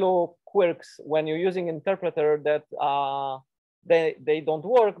little quirks when you're using interpreter that they don't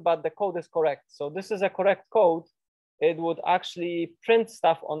work, but the code is correct. So this is a correct code. It would actually print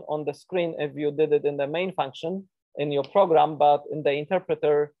stuff on the screen if you did it in the main function in your program, but in the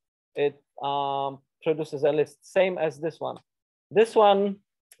interpreter, it produces a list, same as this one. This one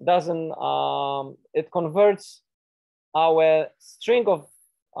doesn't, it converts our string of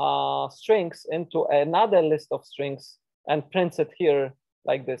strings into another list of strings and prints it here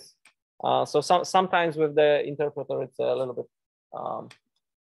like this. So sometimes with the interpreter, it's a little bit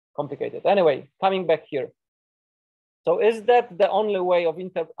complicated. Anyway, coming back here. So is that the only way of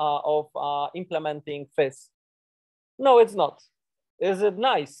implementing FIS? No, it's not. Is it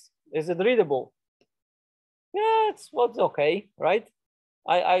nice? Is it readable? Yeah, it's what's okay, right?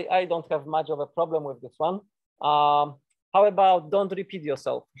 I don't have much of a problem with this one. How about don't repeat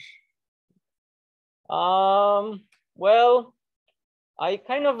yourself? Well, I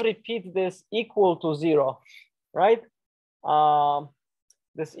kind of repeat this equal to 0, right?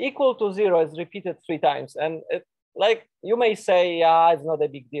 This equal to 0 is repeated 3 times, and it, like you may say, yeah, it's not a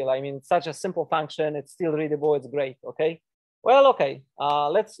big deal. I mean, it's such a simple function. It's still readable. It's great. Okay. Well, okay.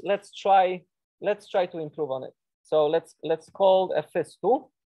 Let's try to improve on it. So let's call a FIS2,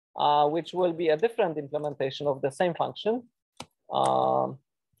 which will be a different implementation of the same function. So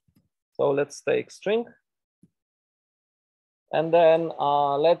let's take string, and then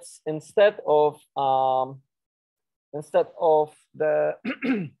let's instead of the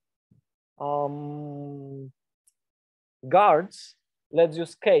guards, let's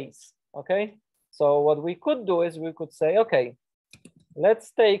use case. Okay. So what we could do is we could say, okay,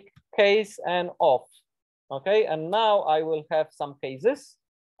 let's take case and off. Okay, and now I will have some cases,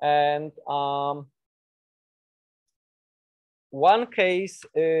 and one case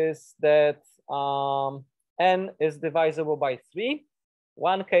is that n is divisible by 3.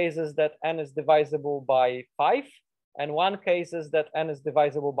 One case is that n is divisible by 5, and one case is that n is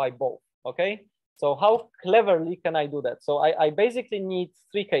divisible by both. Okay, so how cleverly can I do that? So I basically need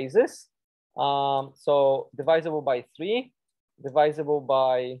 3 cases. So divisible by 3, divisible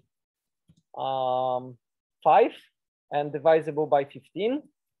by 5, and divisible by 15,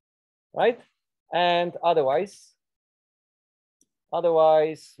 right? And otherwise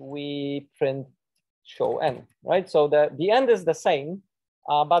we print show n, right? So the end is the same,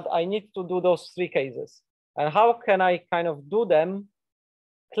 but I need to do those 3 cases. And how can I kind of do them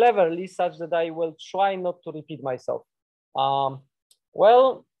cleverly such that I will try not to repeat myself?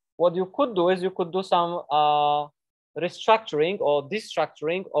 Well, what you could do is you could do some restructuring or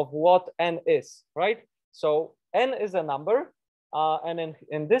destructuring of what n is, right? So n is a number, and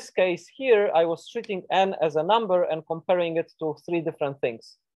in this case here, I was treating n as a number and comparing it to 3 different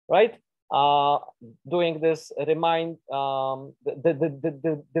things, right? Doing this the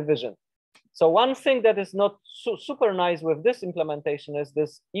division. So one thing that is not super nice with this implementation is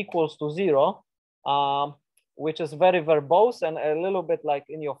this equals to 0, which is very verbose and a little bit like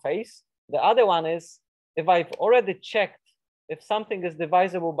in your face. The other one is if I've already checked if something is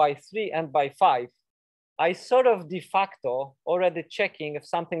divisible by 3 and by 5, I sort of de facto already checking if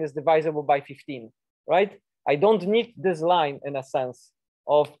something is divisible by 15, right? I don't need this line in a sense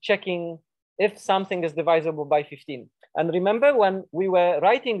of checking if something is divisible by 15. And remember when we were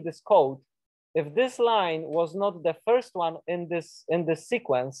writing this code, if this line was not the first one in this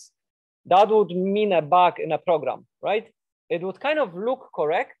sequence, that would mean a bug in a program, right? it would kind of look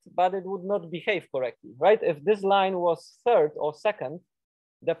correct, but it would not behave correctly, right? If this line was third or second,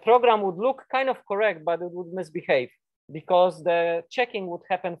 the program would look kind of correct, but it would misbehave because the checking would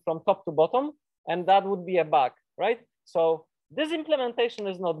happen from top to bottom, and that would be a bug, right? So this implementation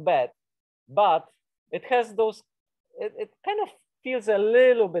is not bad, but it has those, it kind of feels a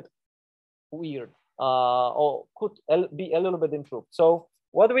little bit weird, or could be a little bit improved. So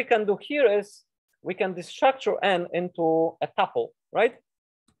what we can do here is we can destructure n into a tuple, right?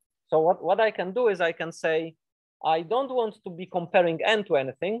 So what I can do is I can say, I don't want to be comparing n to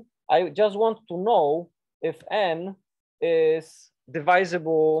anything. I just want to know if n is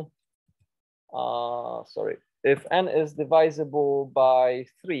divisible, if n is divisible by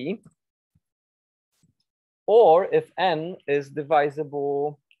 3, or if n is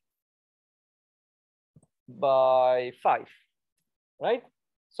divisible by 5, right?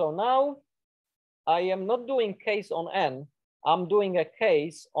 So now I am not doing case on n, I'm doing a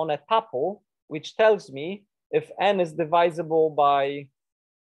case on a tuple, which tells me if n is divisible by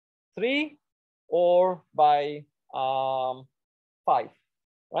 3 or by 5,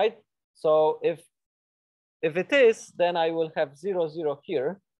 right? So if it is, then I will have 0, 0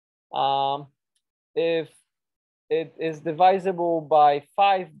 here. If it is divisible by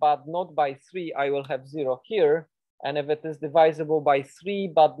 5 but not by 3, I will have 0 here. And if it is divisible by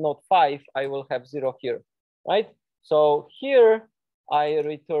 3 but not 5, I will have 0 here, right? So here I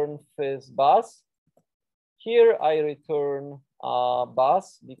return fizz bus. Here I return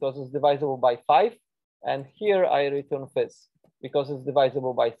bus because it's divisible by 5. And here I return fizz because it's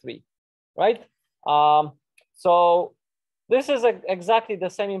divisible by 3, right? So this is exactly the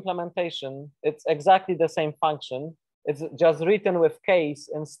same implementation. It's exactly the same function. It's just written with case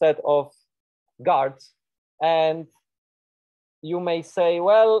instead of guards. And you may say,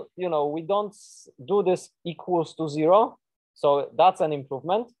 well, you know, we don't do this equals to 0. So that's an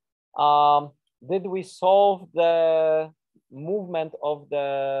improvement. Did we solve the movement of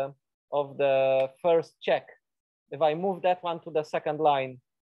the first check? If I move that one to the second line,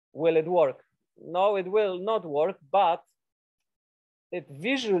 will it work? No, it will not work, but it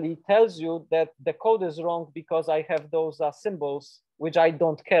visually tells you that the code is wrong because I have those symbols which I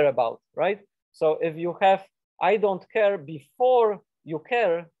don't care about, right? So if you have I don't care before you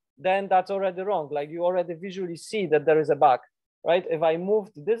care, then that's already wrong. Like you already visually see that there is a bug, right? If I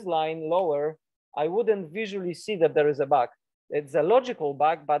moved this line lower, I wouldn't visually see that there is a bug. It's a logical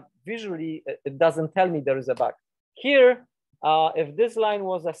bug, but visually it doesn't tell me there is a bug. Here, if this line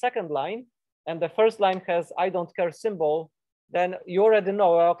was a second line and the first line has I don't care symbol, then you already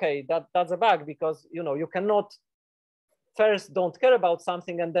know, okay, that's a bug because you know you cannot first don't care about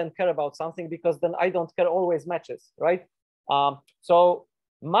something and then care about something because then I don't care always matches, right? So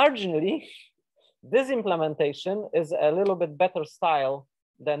marginally, this implementation is a little bit better style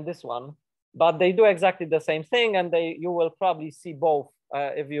than this one, but they do exactly the same thing, and you will probably see both.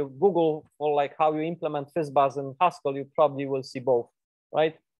 If you Google for like how you implement FizzBuzz in Haskell, you probably will see both,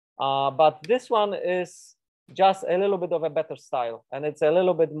 right? But this one is just a little bit of a better style, and it's a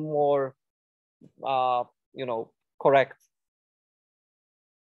little bit more, you know, correct.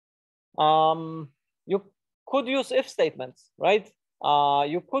 You could use if statements, right?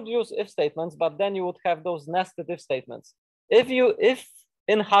 You could use if statements, but then you would have those nested if statements. If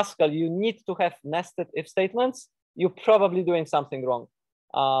in Haskell you need to have nested if statements, you're probably doing something wrong.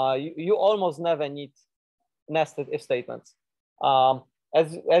 You almost never need nested if statements.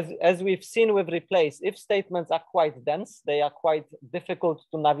 As we've seen with replace, if statements are quite dense. They are quite difficult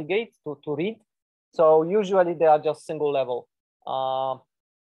to navigate, to read. So usually they are just single level.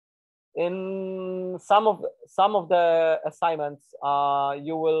 In some of the assignments,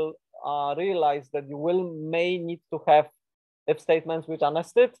 you will realize that you may need to have if statements which are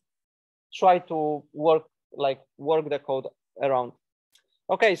nested. Try to work the code around.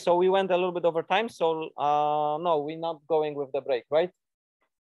 Okay, so we went a little bit over time. So no, we're not going with the break, right?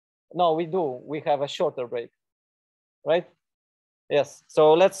 No, we do. We have a shorter break, right? Yes.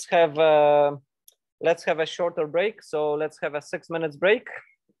 So let's have a shorter break. So let's have a 6 minutes break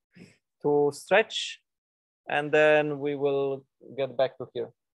to stretch, and then we will get back to here.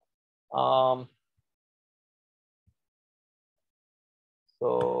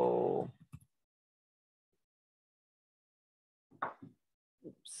 So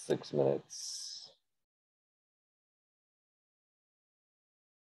 6 minutes.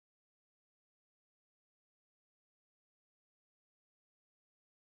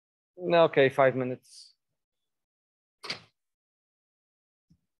 Okay, 5 minutes.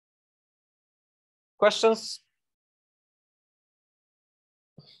 Questions?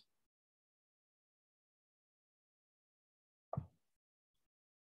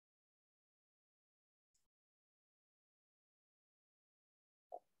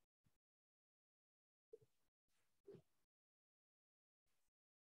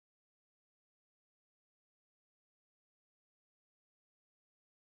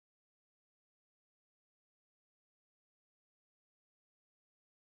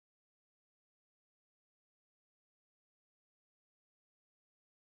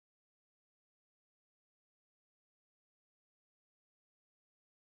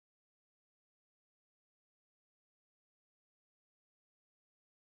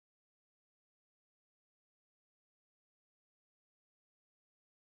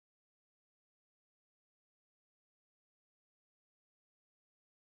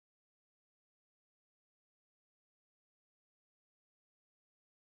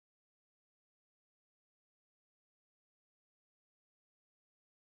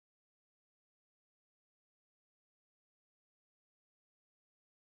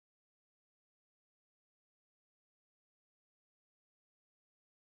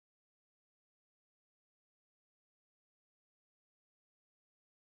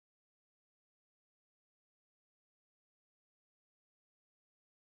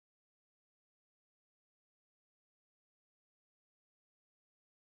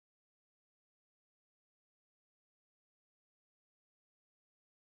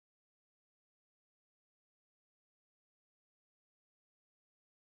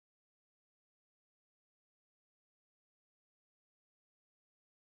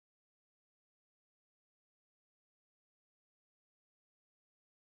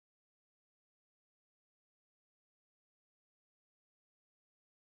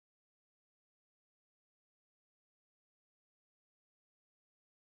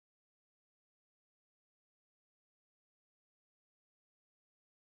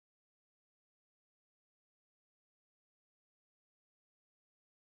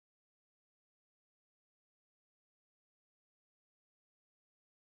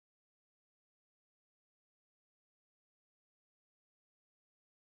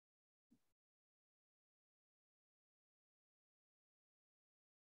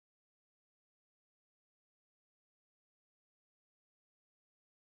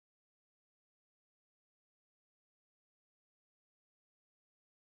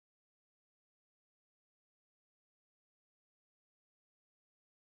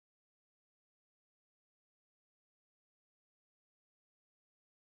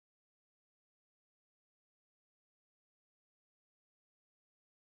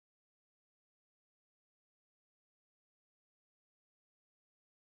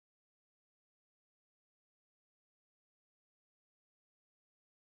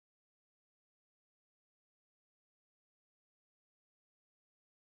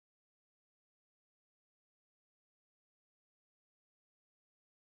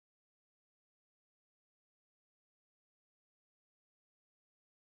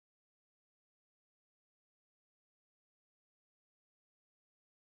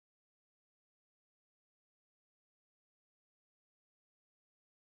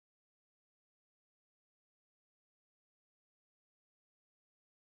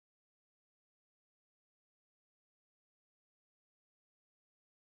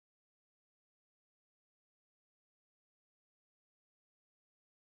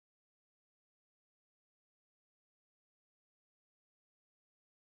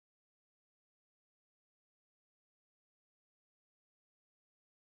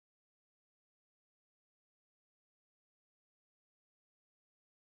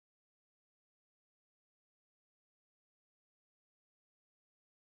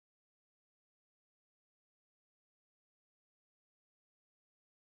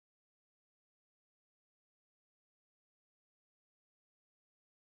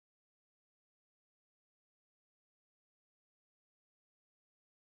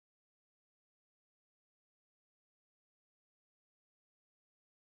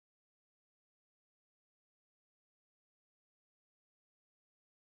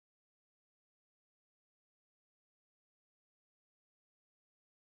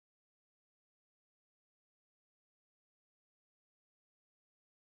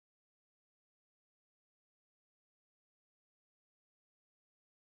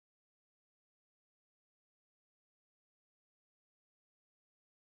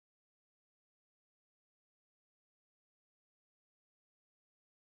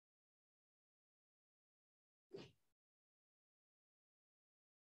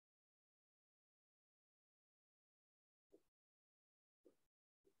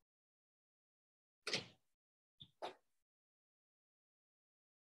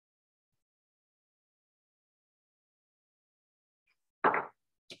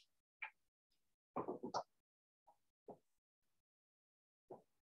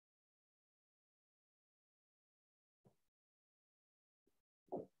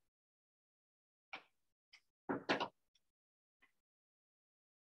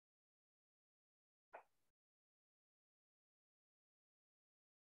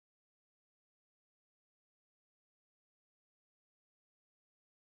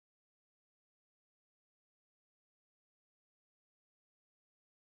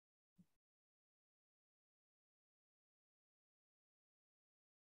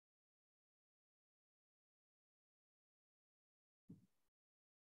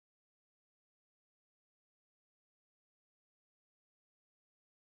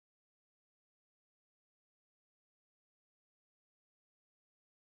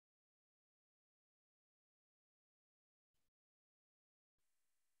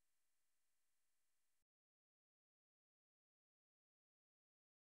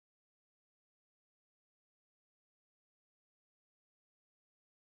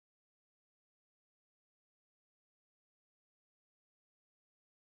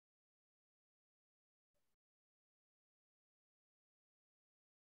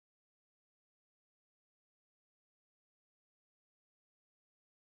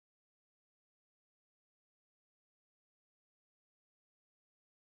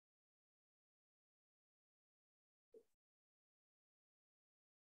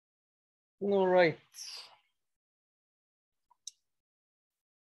 All right.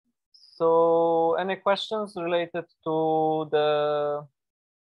 So any questions related to the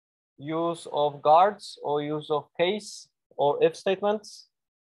use of guards or use of case or if statements?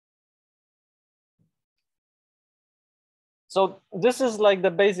 So this is like the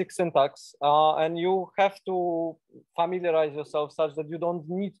basic syntax, and you have to familiarize yourself such that you don't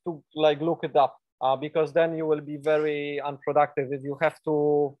need to like look it up, because then you will be very unproductive if you have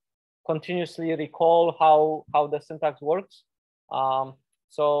to continuously recall how the syntax works.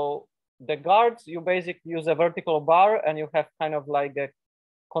 So the guards, you basically use a vertical bar and you have kind of like a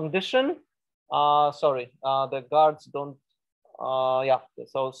condition. The guards don't. Yeah.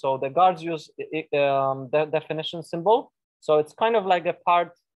 So the guards use the definition symbol. So it's kind of like a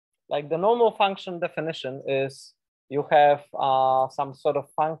part, like the normal function definition is you have some sort of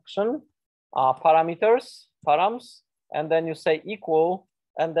function, parameters, params, and then you say equal,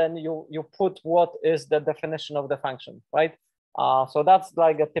 and then you put what is the definition of the function, right? So that's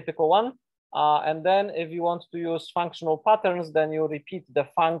like a typical one. And then if you want to use functional patterns, then you repeat the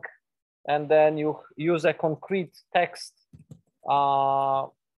func, and then you use a concrete text,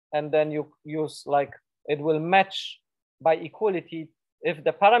 and then you use like, it will match by equality. If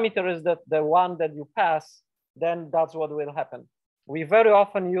the parameter is the one that you pass, then that's what will happen. We very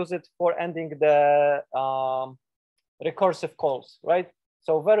often use it for ending the recursive calls, right?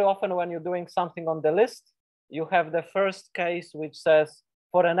 So very often when you're doing something on the list, you have the first case which says,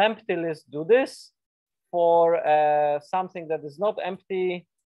 for an empty list, do this. For something that is not empty,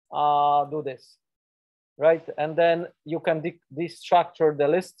 do this, right? And then you can destructure the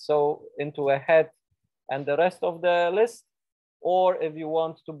list, so into a head and the rest of the list. Or if you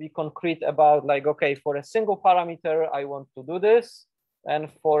want to be concrete about like, okay, for a single parameter, I want to do this. And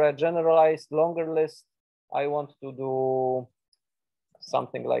for a generalized longer list, I want to do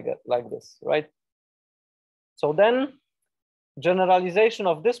something like it, like this, right? So then generalization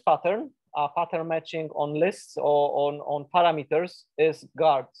of this pattern, pattern matching on lists or on parameters, is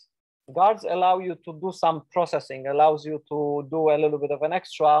guards. Guards allow you to do some processing, allows you to do a little bit of an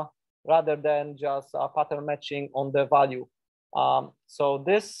extra rather than just pattern matching on the value. So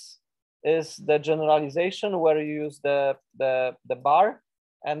this is the generalization where you use the bar,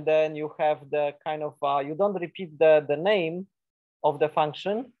 and then you have the kind of, you don't repeat the name of the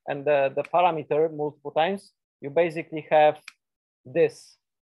function and the parameter multiple times. You basically have this,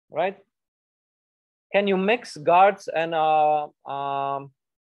 right? Can you mix guards and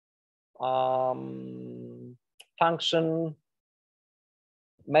function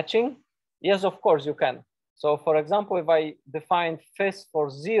matching? Yes, of course you can. So for example, if I define fis for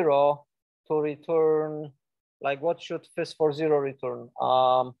 0 to return, like what should fis for 0 return?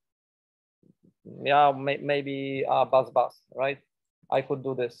 Yeah, maybe bus, right? I could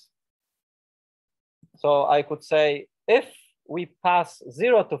do this. So I could say, if we pass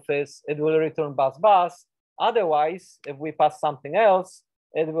 0 to fis, it will return bus. Otherwise, if we pass something else,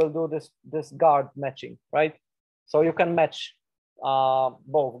 it will do this guard matching, right? So you can match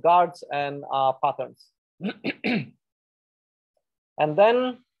both guards and patterns. And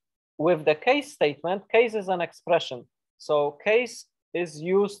then with the case statement, case is an expression. So case is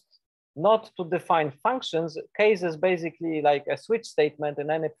used not to define functions. Case is basically like a switch statement in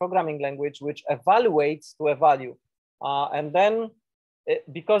any programming language which evaluates to a value. And then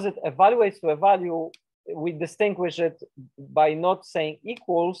because it evaluates to a value, we distinguish it by not saying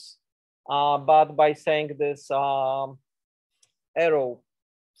equals, but by saying this arrow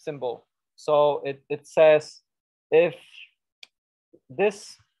symbol. So it says if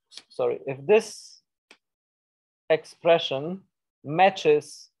this expression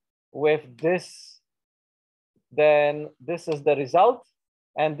matches with this, then this is the result.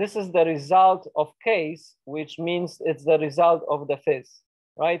 And this is the result of case, which means it's the result of the fis,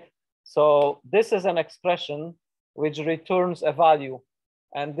 right? So this is an expression which returns a value.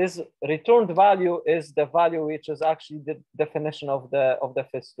 And this returned value is the value which is actually the definition of the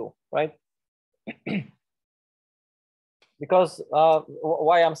fis2, right? Because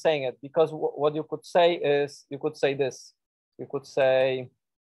why I'm saying it? Because what you could say is, you could say this. You could say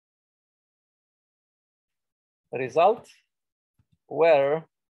result where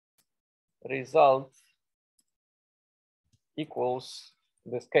result equals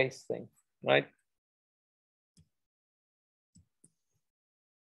this case thing, right?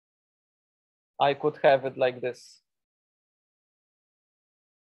 I could have it like this.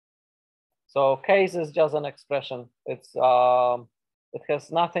 So case is just an expression. It's it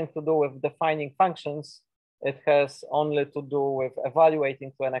has nothing to do with defining functions. It has only to do with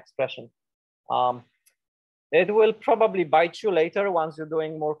evaluating to an expression. It will probably bite you later once you're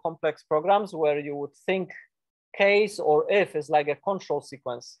doing more complex programs where you would think case or if is like a control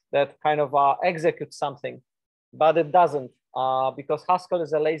sequence that kind of executes something, but it doesn't because Haskell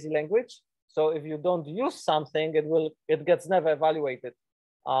is a lazy language. So if you don't use something, it gets never evaluated.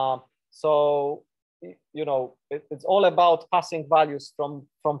 So you know it's all about passing values from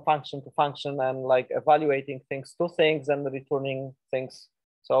function to function and like evaluating things to things and returning things.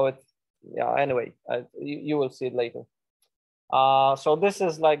 So it's yeah. Anyway, you will see it later. So this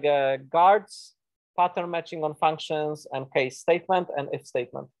is like guards, pattern matching on functions, and case statement and if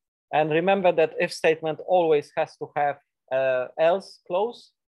statement. And remember that if statement always has to have else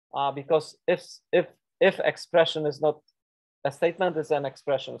clause because if expression is not a statement, is an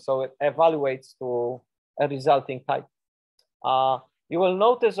expression, so it evaluates to a resulting type. You will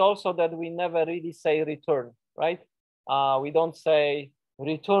notice also that we never really say return, right? We don't say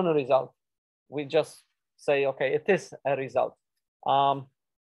return result. We just say, okay, it is a result.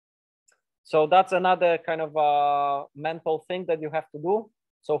 So that's another kind of mental thing that you have to do.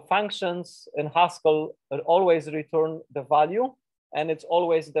 So functions in Haskell always return the value, and it's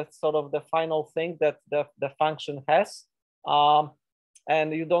always that sort of the final thing that the function has.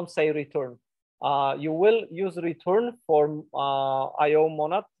 And you don't say return. You will use return for IO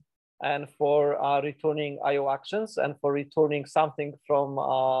monad and for returning IO actions and for returning something from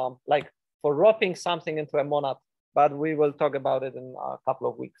like for wrapping something into a monad, but we will talk about it in a couple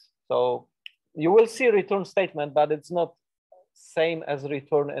of weeks. So you will see return statement, but it's not same as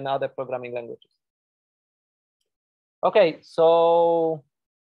return in other programming languages. Okay, so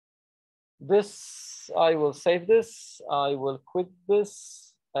this, I will save this, I will quit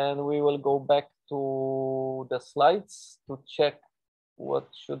this, and we will go back to the slides to check what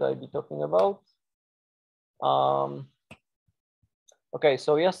should I be talking about. Okay,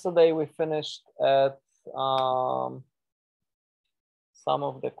 so yesterday we finished at some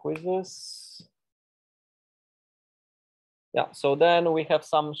of the quizzes. Yeah, so then we have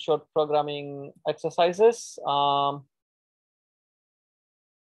some short programming exercises.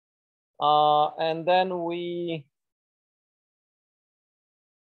 And then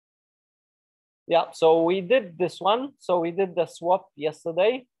yeah, so we did this one. So we did the swap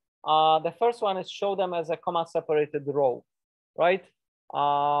yesterday. The first one is show them as a comma separated row, right?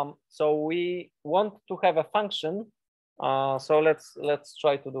 So we want to have a function. So let's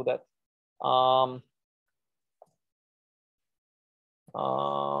try to do that.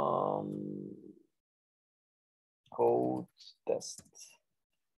 Code test.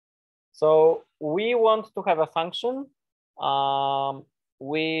 So we want to have a function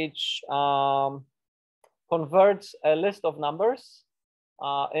which converts a list of numbers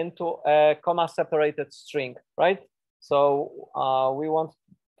into a comma separated string, right? So we want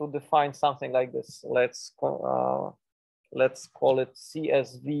to define something like this. Let's call it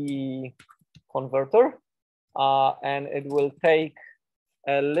CSV converter, and it will take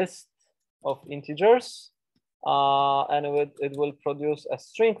a list of integers, and it will produce a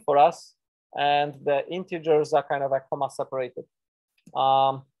string for us, and the integers are kind of a comma separated.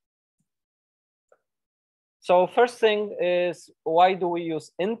 So first thing is, why do we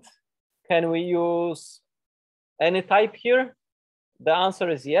use int? Can we use any type here? The answer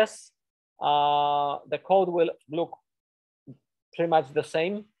is yes. The code will look pretty much the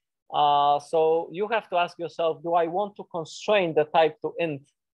same. So you have to ask yourself, do I want to constrain the type to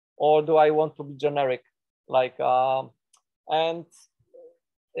int, or do I want to be generic? Like, and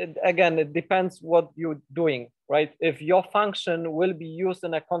again, it depends what you're doing, right? If your function will be used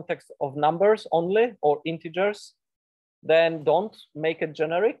in a context of numbers only or integers, then don't make it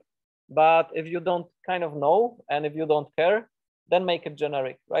generic. But if you don't kind of know, and if you don't care, then make it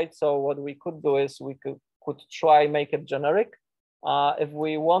generic, right? So what we could do is we could try make it generic. If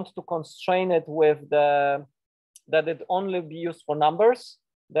we want to constrain it with that it only be used for numbers,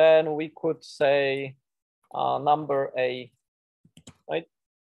 then we could say number A, right?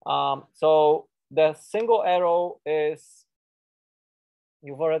 So the single arrow is,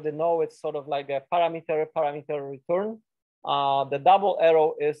 you've already know, it's sort of like a parameter return. The double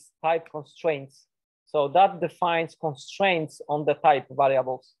arrow is type constraints. So that defines constraints on the type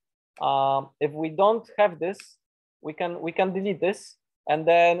variables. If we don't have this, we can delete this, and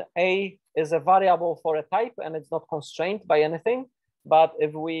then A is a variable for a type and it's not constrained by anything. But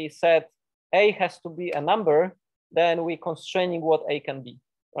if we said A has to be a number, then we're constraining what A can be,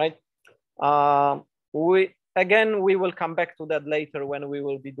 right? We will come back to that later when we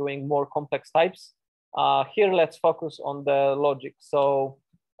will be doing more complex types. Here, let's focus on the logic. So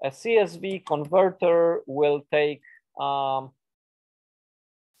a CSV converter will take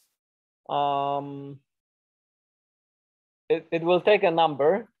it will take a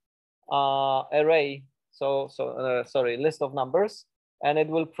number array, sorry, list of numbers, and it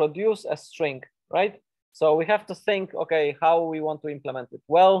will produce a string, right? So we have to think, okay, how we want to implement it.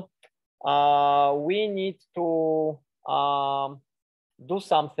 Well, we need to do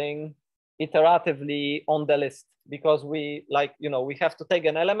something iteratively on the list, because we we have to take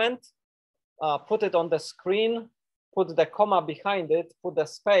an element, put it on the screen, put the comma behind it, put the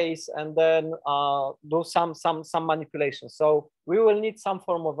space, and then do some manipulation. So we will need some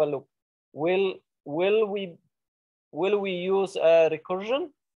form of a loop. Will we use a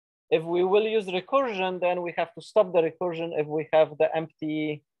recursion? If we will use recursion, then we have to stop the recursion if we have the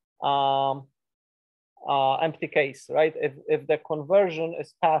empty empty case, right? If the conversion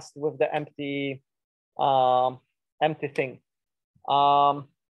is passed with the empty empty thing.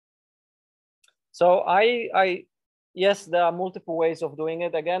 So yes, there are multiple ways of doing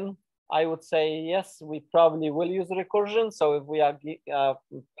it. Again, I would say yes, we probably will use recursion. So if we are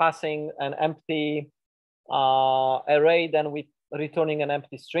passing an empty array, then we returning an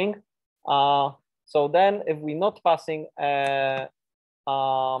empty string. So then if we're not passing an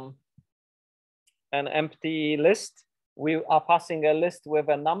empty list, we are passing a list with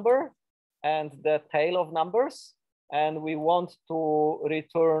a number and the tail of numbers, and we want to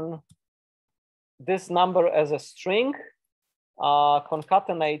return this number as a string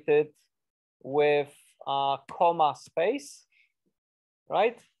concatenated with comma space,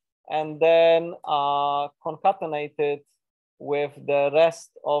 right? And then concatenated with the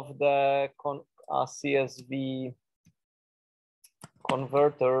rest of the CSV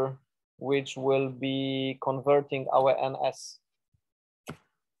converter, which will be converting our NS.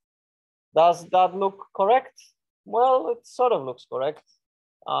 Does that look correct? Well, it sort of looks correct.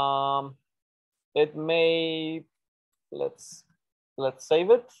 It may, let's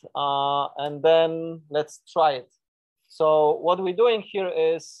save it, and then let's try it. So what we're doing here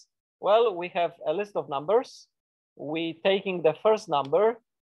is, well, we have a list of numbers. We taking the first number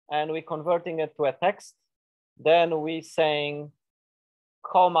and we converting it to a text. Then we saying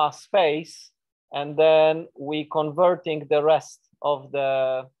comma space, and then we converting the rest of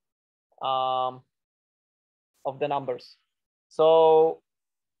the numbers. So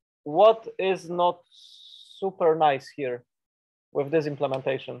what is not super nice here with this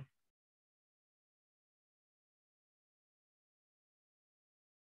implementation?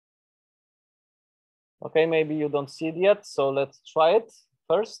 Okay, maybe you don't see it yet, so let's try it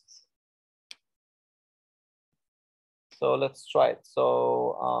first. So let's try it.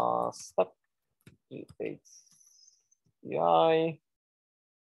 So step 8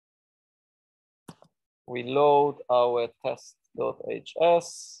 we load our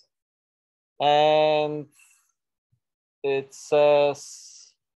test.hs, and it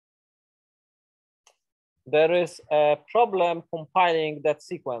says there is a problem compiling that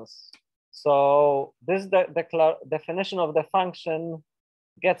sequence. So this definition of the function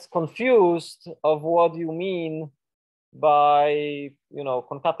gets confused of what you mean by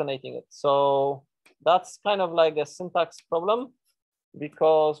concatenating it. So that's kind of like a syntax problem,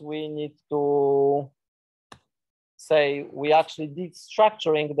 because we need to say we actually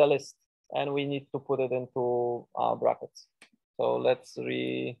destructuring the list and we need to put it into brackets. So let's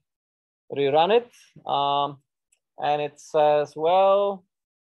rerun it, and it says, well,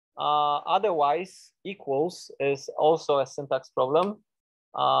 otherwise equals is also a syntax problem,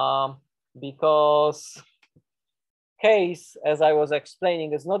 because case, as I was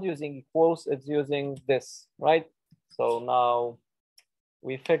explaining, is not using equals, it's using this, right? So now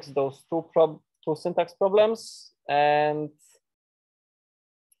we fix those two syntax problems, and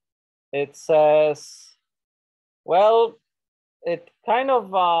it says, well, it kind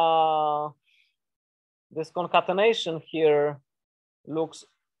of this concatenation here looks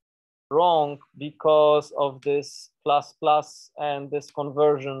wrong because of this plus plus and this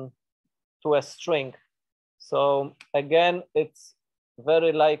conversion to a string. So again, it's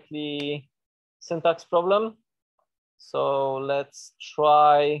very likely syntax problem. So let's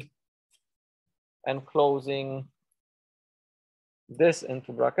try and closing this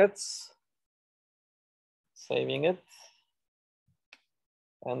into brackets, saving it,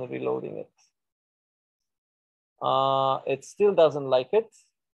 and reloading it. It still doesn't like it.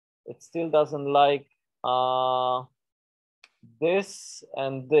 It still doesn't like this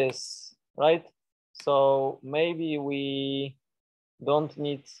and this, right? So maybe we don't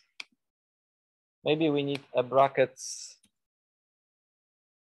need, maybe we need a brackets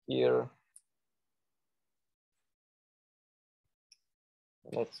here.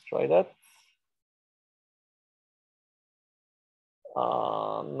 Let's try that.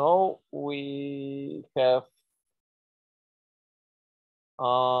 No, we have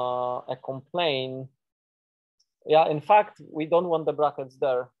a complaint. Yeah, in fact, we don't want the brackets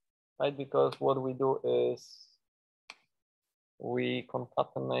there, right? Because what we do is we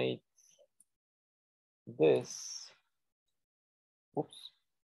concatenate this. Oops.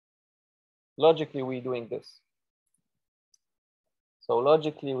 Logically, we're doing this. So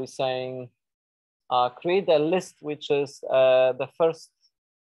logically, we're saying create a list which is the first.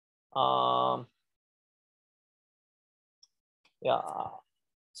 Yeah.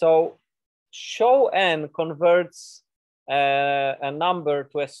 So show n converts a number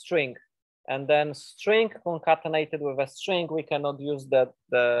to a string, and then string concatenated with a string. We cannot use the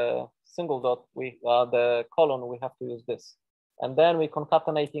single dot. The colon. We have to use this, and then we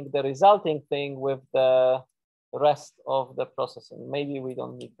concatenating the resulting thing with the rest of the processing. Maybe we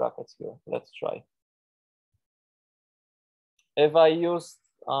don't need brackets here. Let's try. If I use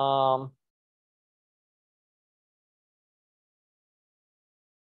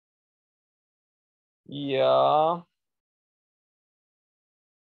yeah.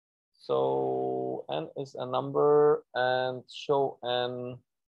 So n is a number and show n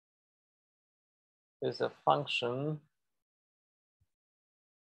is a function.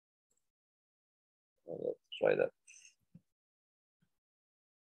 Let's try that.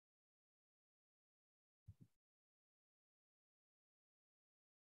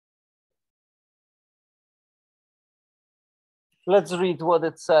 Let's read what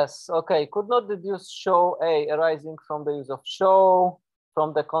it says. Okay, could not deduce show A arising from the use of show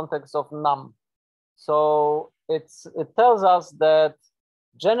from the context of num. So it tells us that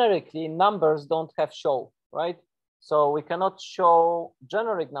generically numbers don't have show, right? So we cannot show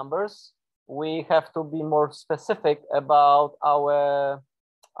generic numbers. We have to be more specific about our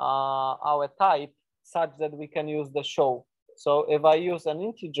type such that we can use the show. So if I use an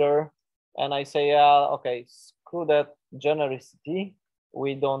integer and I say, okay, screw that genericity,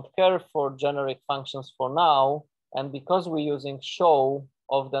 we don't care for generic functions for now. And because we're using show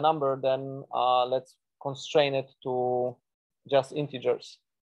of the number, then let's constrain it to just integers.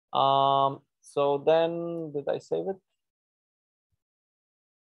 So then, did I save it?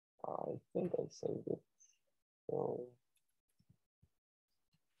 I think I saved it.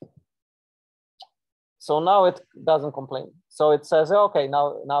 So now it doesn't complain. So it says, okay,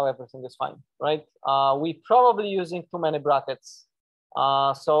 now everything is fine, right? We probably using too many brackets.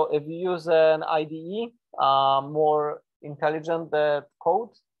 So if you use an IDE, more intelligent code,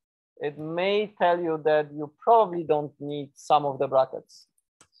 it may tell you that you probably don't need some of the brackets.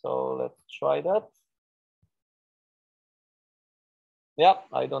 So let's try that. Yeah,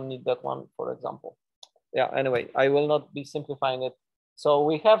 I don't need that one, for example. Yeah, anyway, I will not be simplifying it. So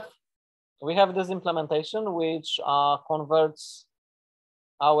we have this implementation which converts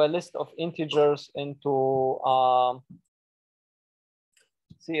our list of integers into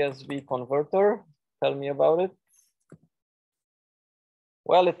CSV converter. Tell me about it.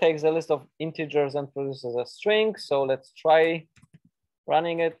 Well, it takes a list of integers and produces a string. So let's try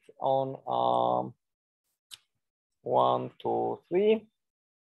running it on 1, 2, 3.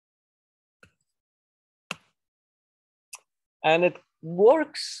 And it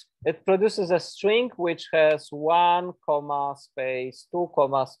works. It produces a string which has 1, space, 2,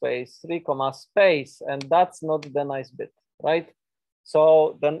 space, 3, space, and that's not the nice bit, right?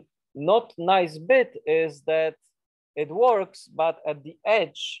 So the not nice bit is that it works, but at the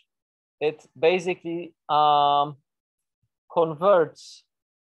edge, it basically converts.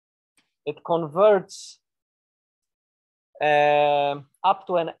 It converts up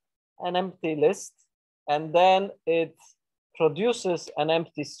to an empty list, and then it produces an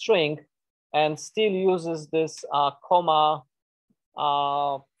empty string and still uses this comma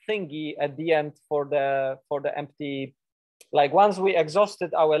thingy at the end for the empty. Like once we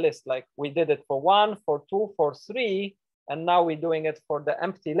exhausted our list, like we did it for 1, for 2, for 3, and now we're doing it for the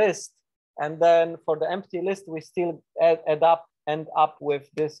empty list. And then for the empty list, we still end up with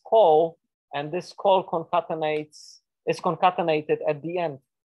this call, and this call is concatenated at the end,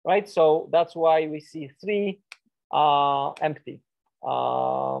 right? So that's why we see 3 empty,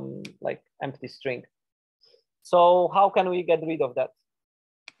 like empty string. So how can we get rid of that?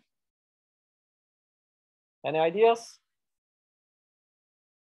 Any ideas?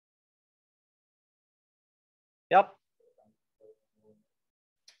 Yep.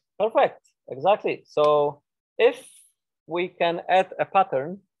 Perfect. Exactly. So if we can add a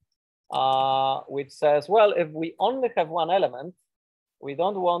pattern which says, well, if we only have one element, we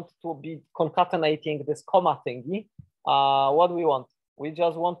don't want to be concatenating this comma thingy. What do we want? We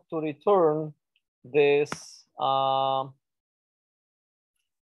just want to return this,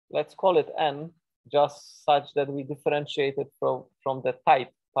 let's call it n, just such that we differentiate it from the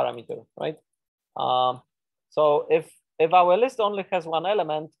type parameter, right? So if our list only has one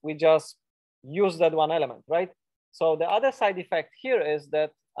element, we just use that one element, right? So the other side effect here is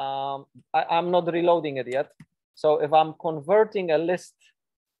that I'm not reloading it yet. So if I'm converting a list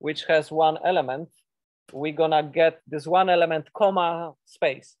which has one element, we're gonna get this one element comma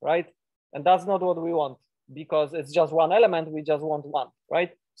space, right? And that's not what we want, because it's just one element, we just want one,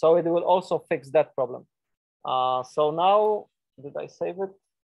 right? So it will also fix that problem. So now, did I save it?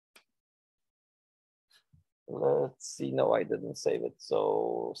 Let's see, no, I didn't save it.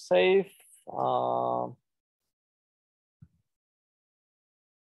 So save.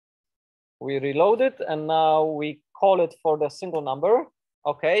 We reload it, and now we call it for the single number.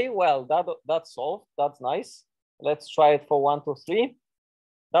 Okay, well, that's solved. That's nice. Let's try it for 1, 2, 3.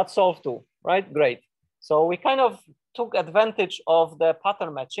 That's solved too, right? Great. So we kind of took advantage of the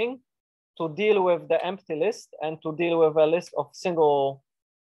pattern matching to deal with the empty list and to deal with a list of single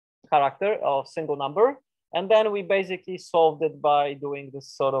character or single number. And then we basically solved it by doing this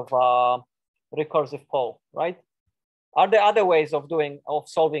sort of recursive call, right? Are there other ways of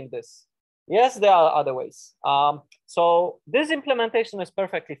solving this? Yes, there are other ways. So this implementation is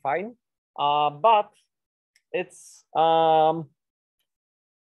perfectly fine, but it's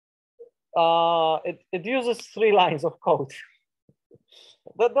it uses 3 lines of code.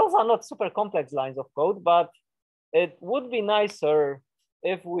 Those are not super complex lines of code, but it would be nicer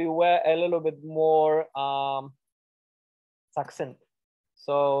if we were a little bit more succinct.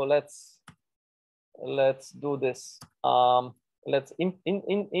 So let's do this. Let's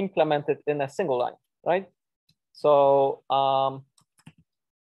implement it in a single line, right? So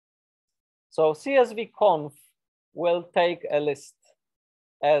so CSV-conf will take a list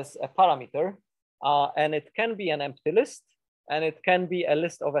as a parameter, and it can be an empty list, and it can be a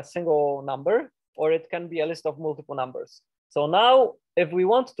list of a single number, or it can be a list of multiple numbers. So now, if we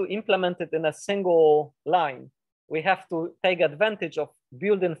want to implement it in a single line, we have to take advantage of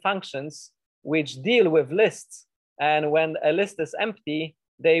built-in functions which deal with lists. And when a list is empty,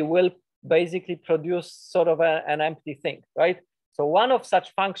 they will basically produce sort of an empty thing, right? So one of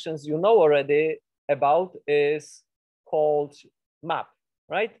such functions you know already about is called map,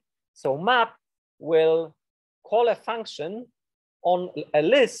 right? So map will call a function on a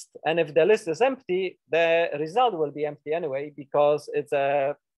list, and if the list is empty, the result will be empty anyway, because it's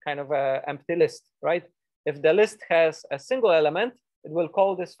a kind of an empty list, right? If the list has a single element, it will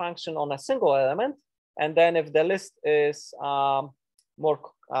call this function on a single element. And then if the list is more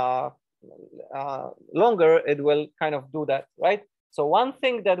longer, it will kind of do that, right? So one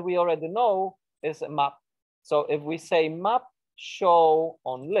thing that we already know is a map. So if we say map show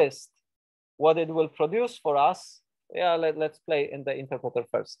on list, what it will produce for us, yeah, let's play in the interpreter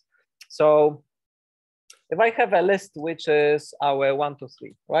first. So if I have a list which is our 1, 2,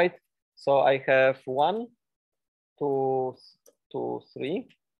 3, right? So I have 1, 2, 2, 3.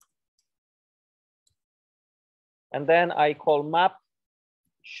 And then I call map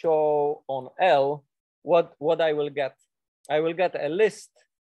show on L, what I will get? I will get a list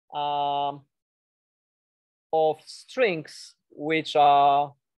of strings which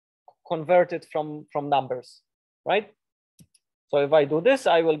are converted from numbers, right? So if I do this,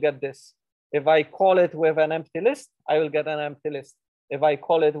 I will get this. If I call it with an empty list, I will get an empty list. If I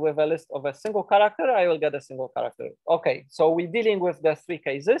call it with a list of a single character, I will get a single character. Okay, so we're dealing with the 3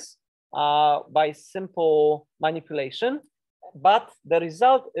 cases by simple manipulation, but the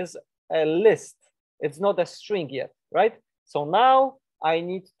result is a list. It's not a string yet, right? So now I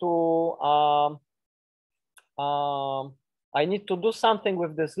need to do something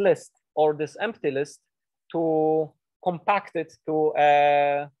with this list or this empty list to compact it to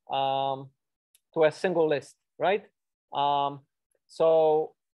a single list, right?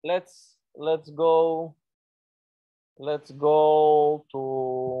 So let's go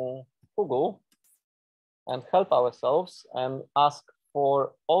to Google and help ourselves and ask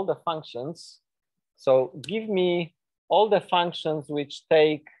for all the functions. So give me all the functions which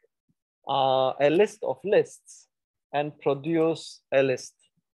take a list of lists and produce a list,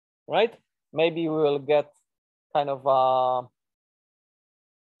 right? Maybe we will get kind of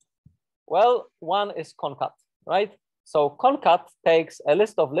well, one is concat, right? So concat takes a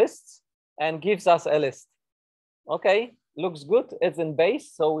list of lists and gives us a list. Okay, looks good. It's in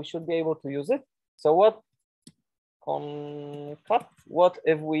base, so we should be able to use it. So what concat? What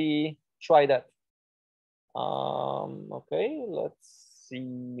if we try that? Okay, let's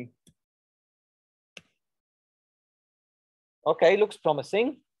see. Okay, looks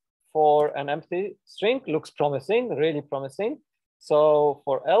promising. For an empty string, looks promising, really promising. So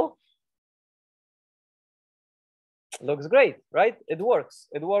for L, Looks great, right? It works.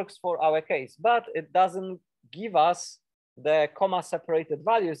 It works for our case, but it doesn't give us the comma separated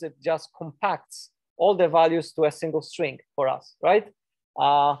values. It just compacts all the values to a single string for us, right?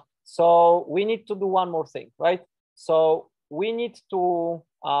 So we need to do one more thing, right? So we need to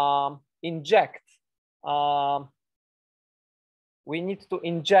inject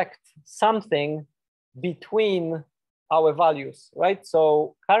something between our values, right?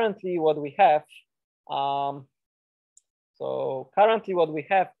 So currently what we have,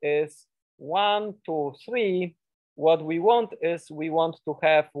 is 1, 2, 3. What we want is we want to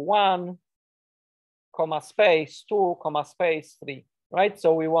have 1, comma space 2, comma space 3, right?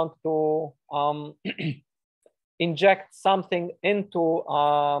 So we want to inject something into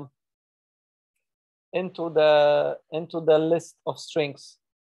the list of strings.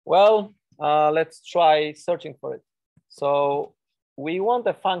 Well, let's try searching for it. So we want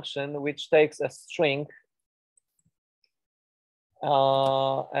a function which takes a string,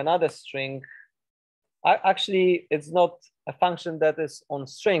 another string. Actually, it's not a function that is on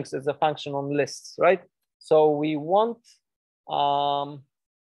strings, it's a function on lists, right? So we want a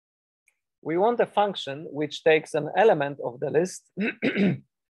function which takes an element of the list,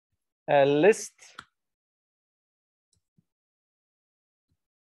 a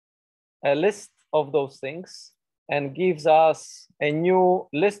list of those things, and gives us a new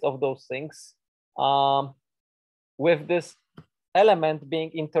list of those things with this element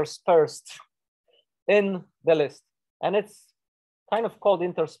being interspersed in the list. And it's kind of called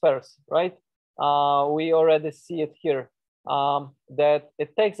intersperse, right? We already see it here, that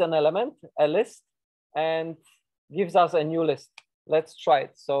it takes an element, a list, and gives us a new list. Let's try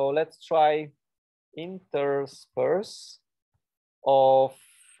it. So let's try intersperse of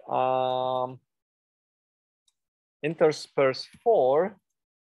intersperse 4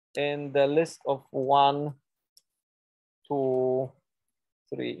 in the list of 1, 2,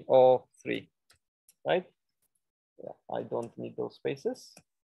 3, or 3, right? Yeah, I don't need those spaces.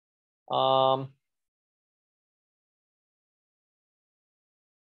 So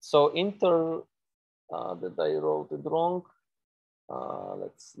did I wrote it wrong?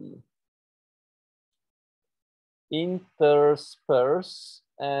 Let's see. Intersperse,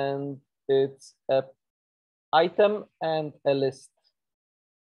 and it's a item and a list.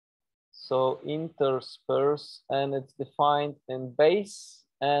 So intersperse, and it's defined in base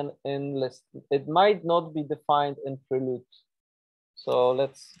and in list. It might not be defined in prelude. So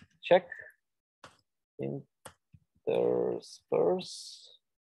let's check. Intersperse.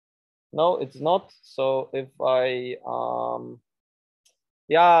 No, it's not. So if I,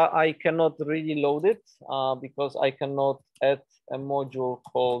 I cannot really load it because I cannot add a module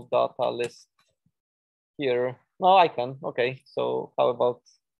called data list here. No, I can. Okay. So how about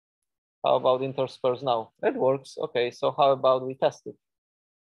intersperse now? It works. Okay. So how about we test it?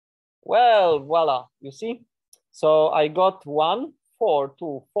 Well, voila. You see? So I got 1, 4,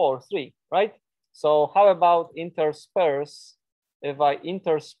 2, 4, 3, right? So how about intersperse? If I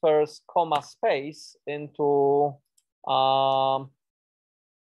intersperse comma space into a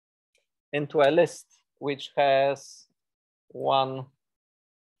list which has 1,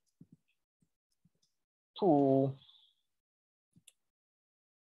 2,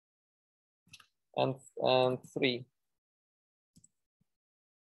 and 3.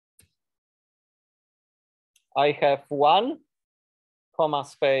 I have 1, comma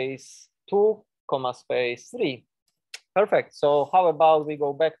space 2, comma space 3. Perfect. So how about we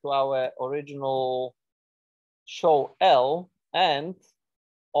go back to our original show L, and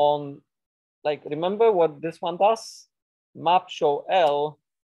on, like, remember what this one does? Map show L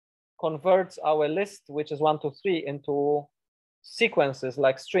converts our list, which is 1, 2, 3, into sequences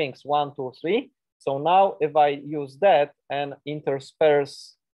like strings 1, 2, 3. So now if I use that and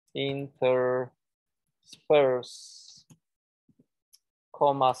intersperse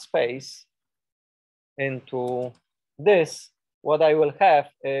comma space into this, what I will have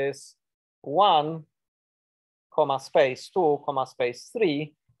is 1, comma space 2, comma space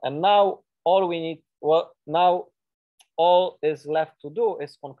 3. And now all we need, now all is left to do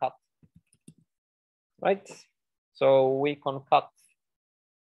is concat, right? So we concat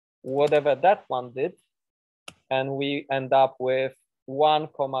whatever that one did, and we end up with 1,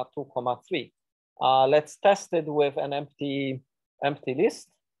 2, 3. Let's test it with an empty list.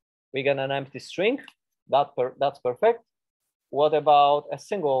 We get an empty string. That's perfect. What about a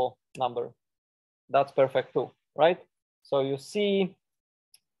single number? That's perfect too, right? So you see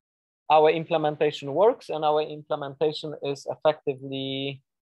our implementation works, and our implementation is effectively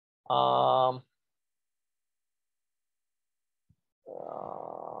not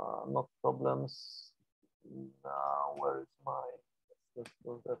problems. Now, where is my, let's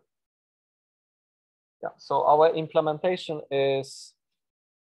do that. Yeah, so our implementation is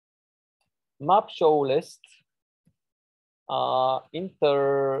map show list,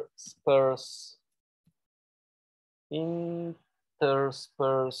 intersperse,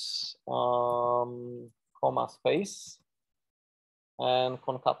 comma space, and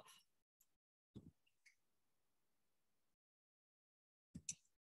concat.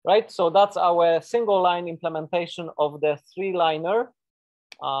 Right, so that's our single line implementation of the three-liner.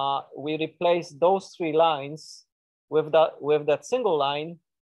 We replace those 3 lines with that single line.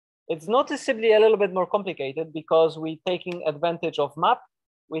 It's noticeably a little bit more complicated because we're taking advantage of map,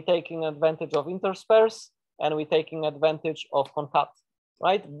 we're taking advantage of intersperse, and we're taking advantage of concat,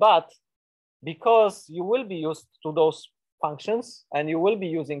 right? But because you will be used to those functions and you will be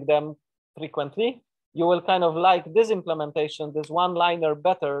using them frequently, you will kind of like this implementation, this one-liner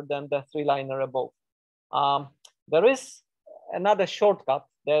better than the 3-liner above. There is another shortcut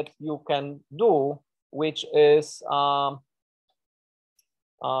that you can do, which is called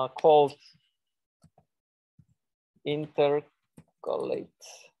intercalate.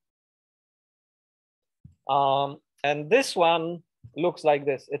 And this one looks like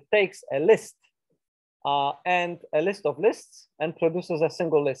this. It takes a list and a list of lists and produces a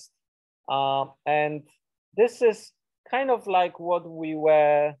single list. And this is kind of like what we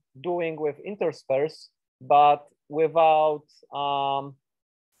were doing with intersperse, but without,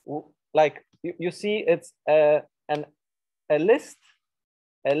 like you see, it's a list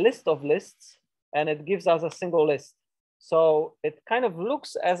of lists, and it gives us a single list. So it kind of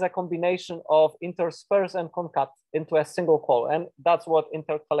looks as a combination of intersperse and concat into a single call, and that's what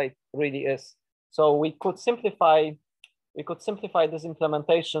intercalate really is. So we could simplify this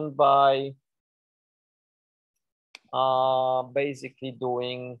implementation by basically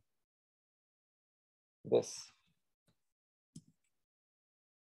doing this.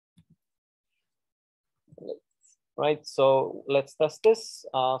 Right, so let's test this.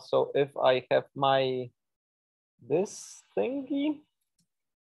 So if I have this thingy,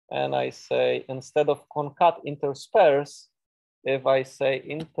 and I say, instead of concat intersperse, if I say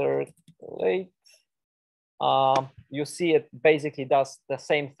intercalate, you see it basically does the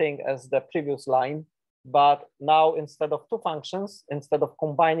same thing as the previous line, but now instead of 2 functions, instead of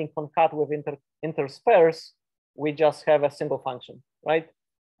combining concat with intersperse, we just have a single function, right?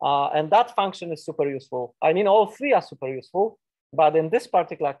 And that function is super useful. I mean, all 3 are super useful, but in this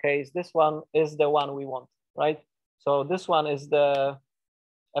particular case, this one is the one we want, right? So this one is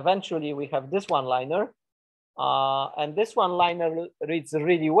eventually we have this one-liner, and this one-liner reads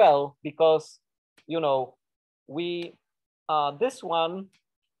really well because, you know, this one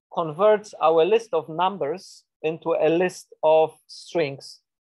converts our list of numbers into a list of strings,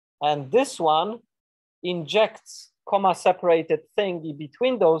 and this one injects comma-separated thingy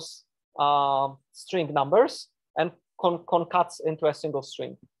between those string numbers and concats into a single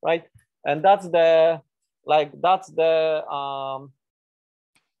string, right? And that's the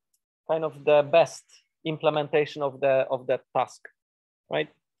kind of the best implementation of that task, right?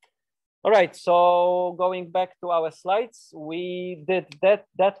 All right, so going back to our slides, we did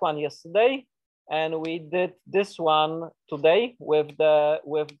that one yesterday, and we did this one today with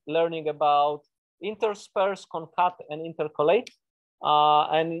learning about intersperse, concat, and intercalate.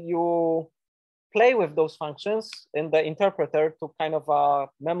 And you play with those functions in the interpreter to kind of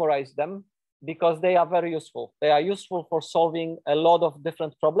memorize them, because they are very useful. They are useful for solving a lot of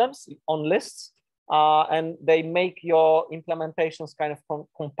different problems on lists, and they make your implementations kind of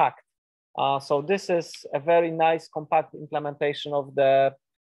compact. So this is a very nice compact implementation of the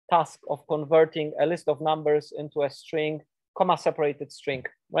task of converting a list of numbers into a string, comma-separated string,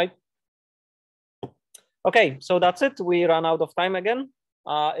 right? Okay, so that's it. We ran out of time again.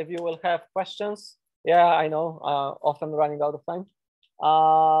 If you will have questions, yeah, I know, often running out of time.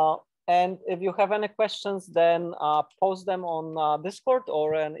 And if you have any questions, then post them on Discord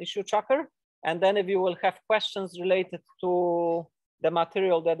or an issue tracker. And then if you will have questions related to the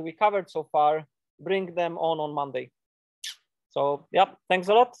material that we covered so far, bring them on Monday. So, yeah, thanks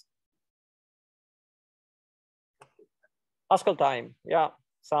a lot. Haskell time, yeah,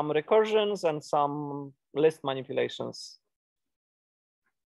 some recursions and some list manipulations.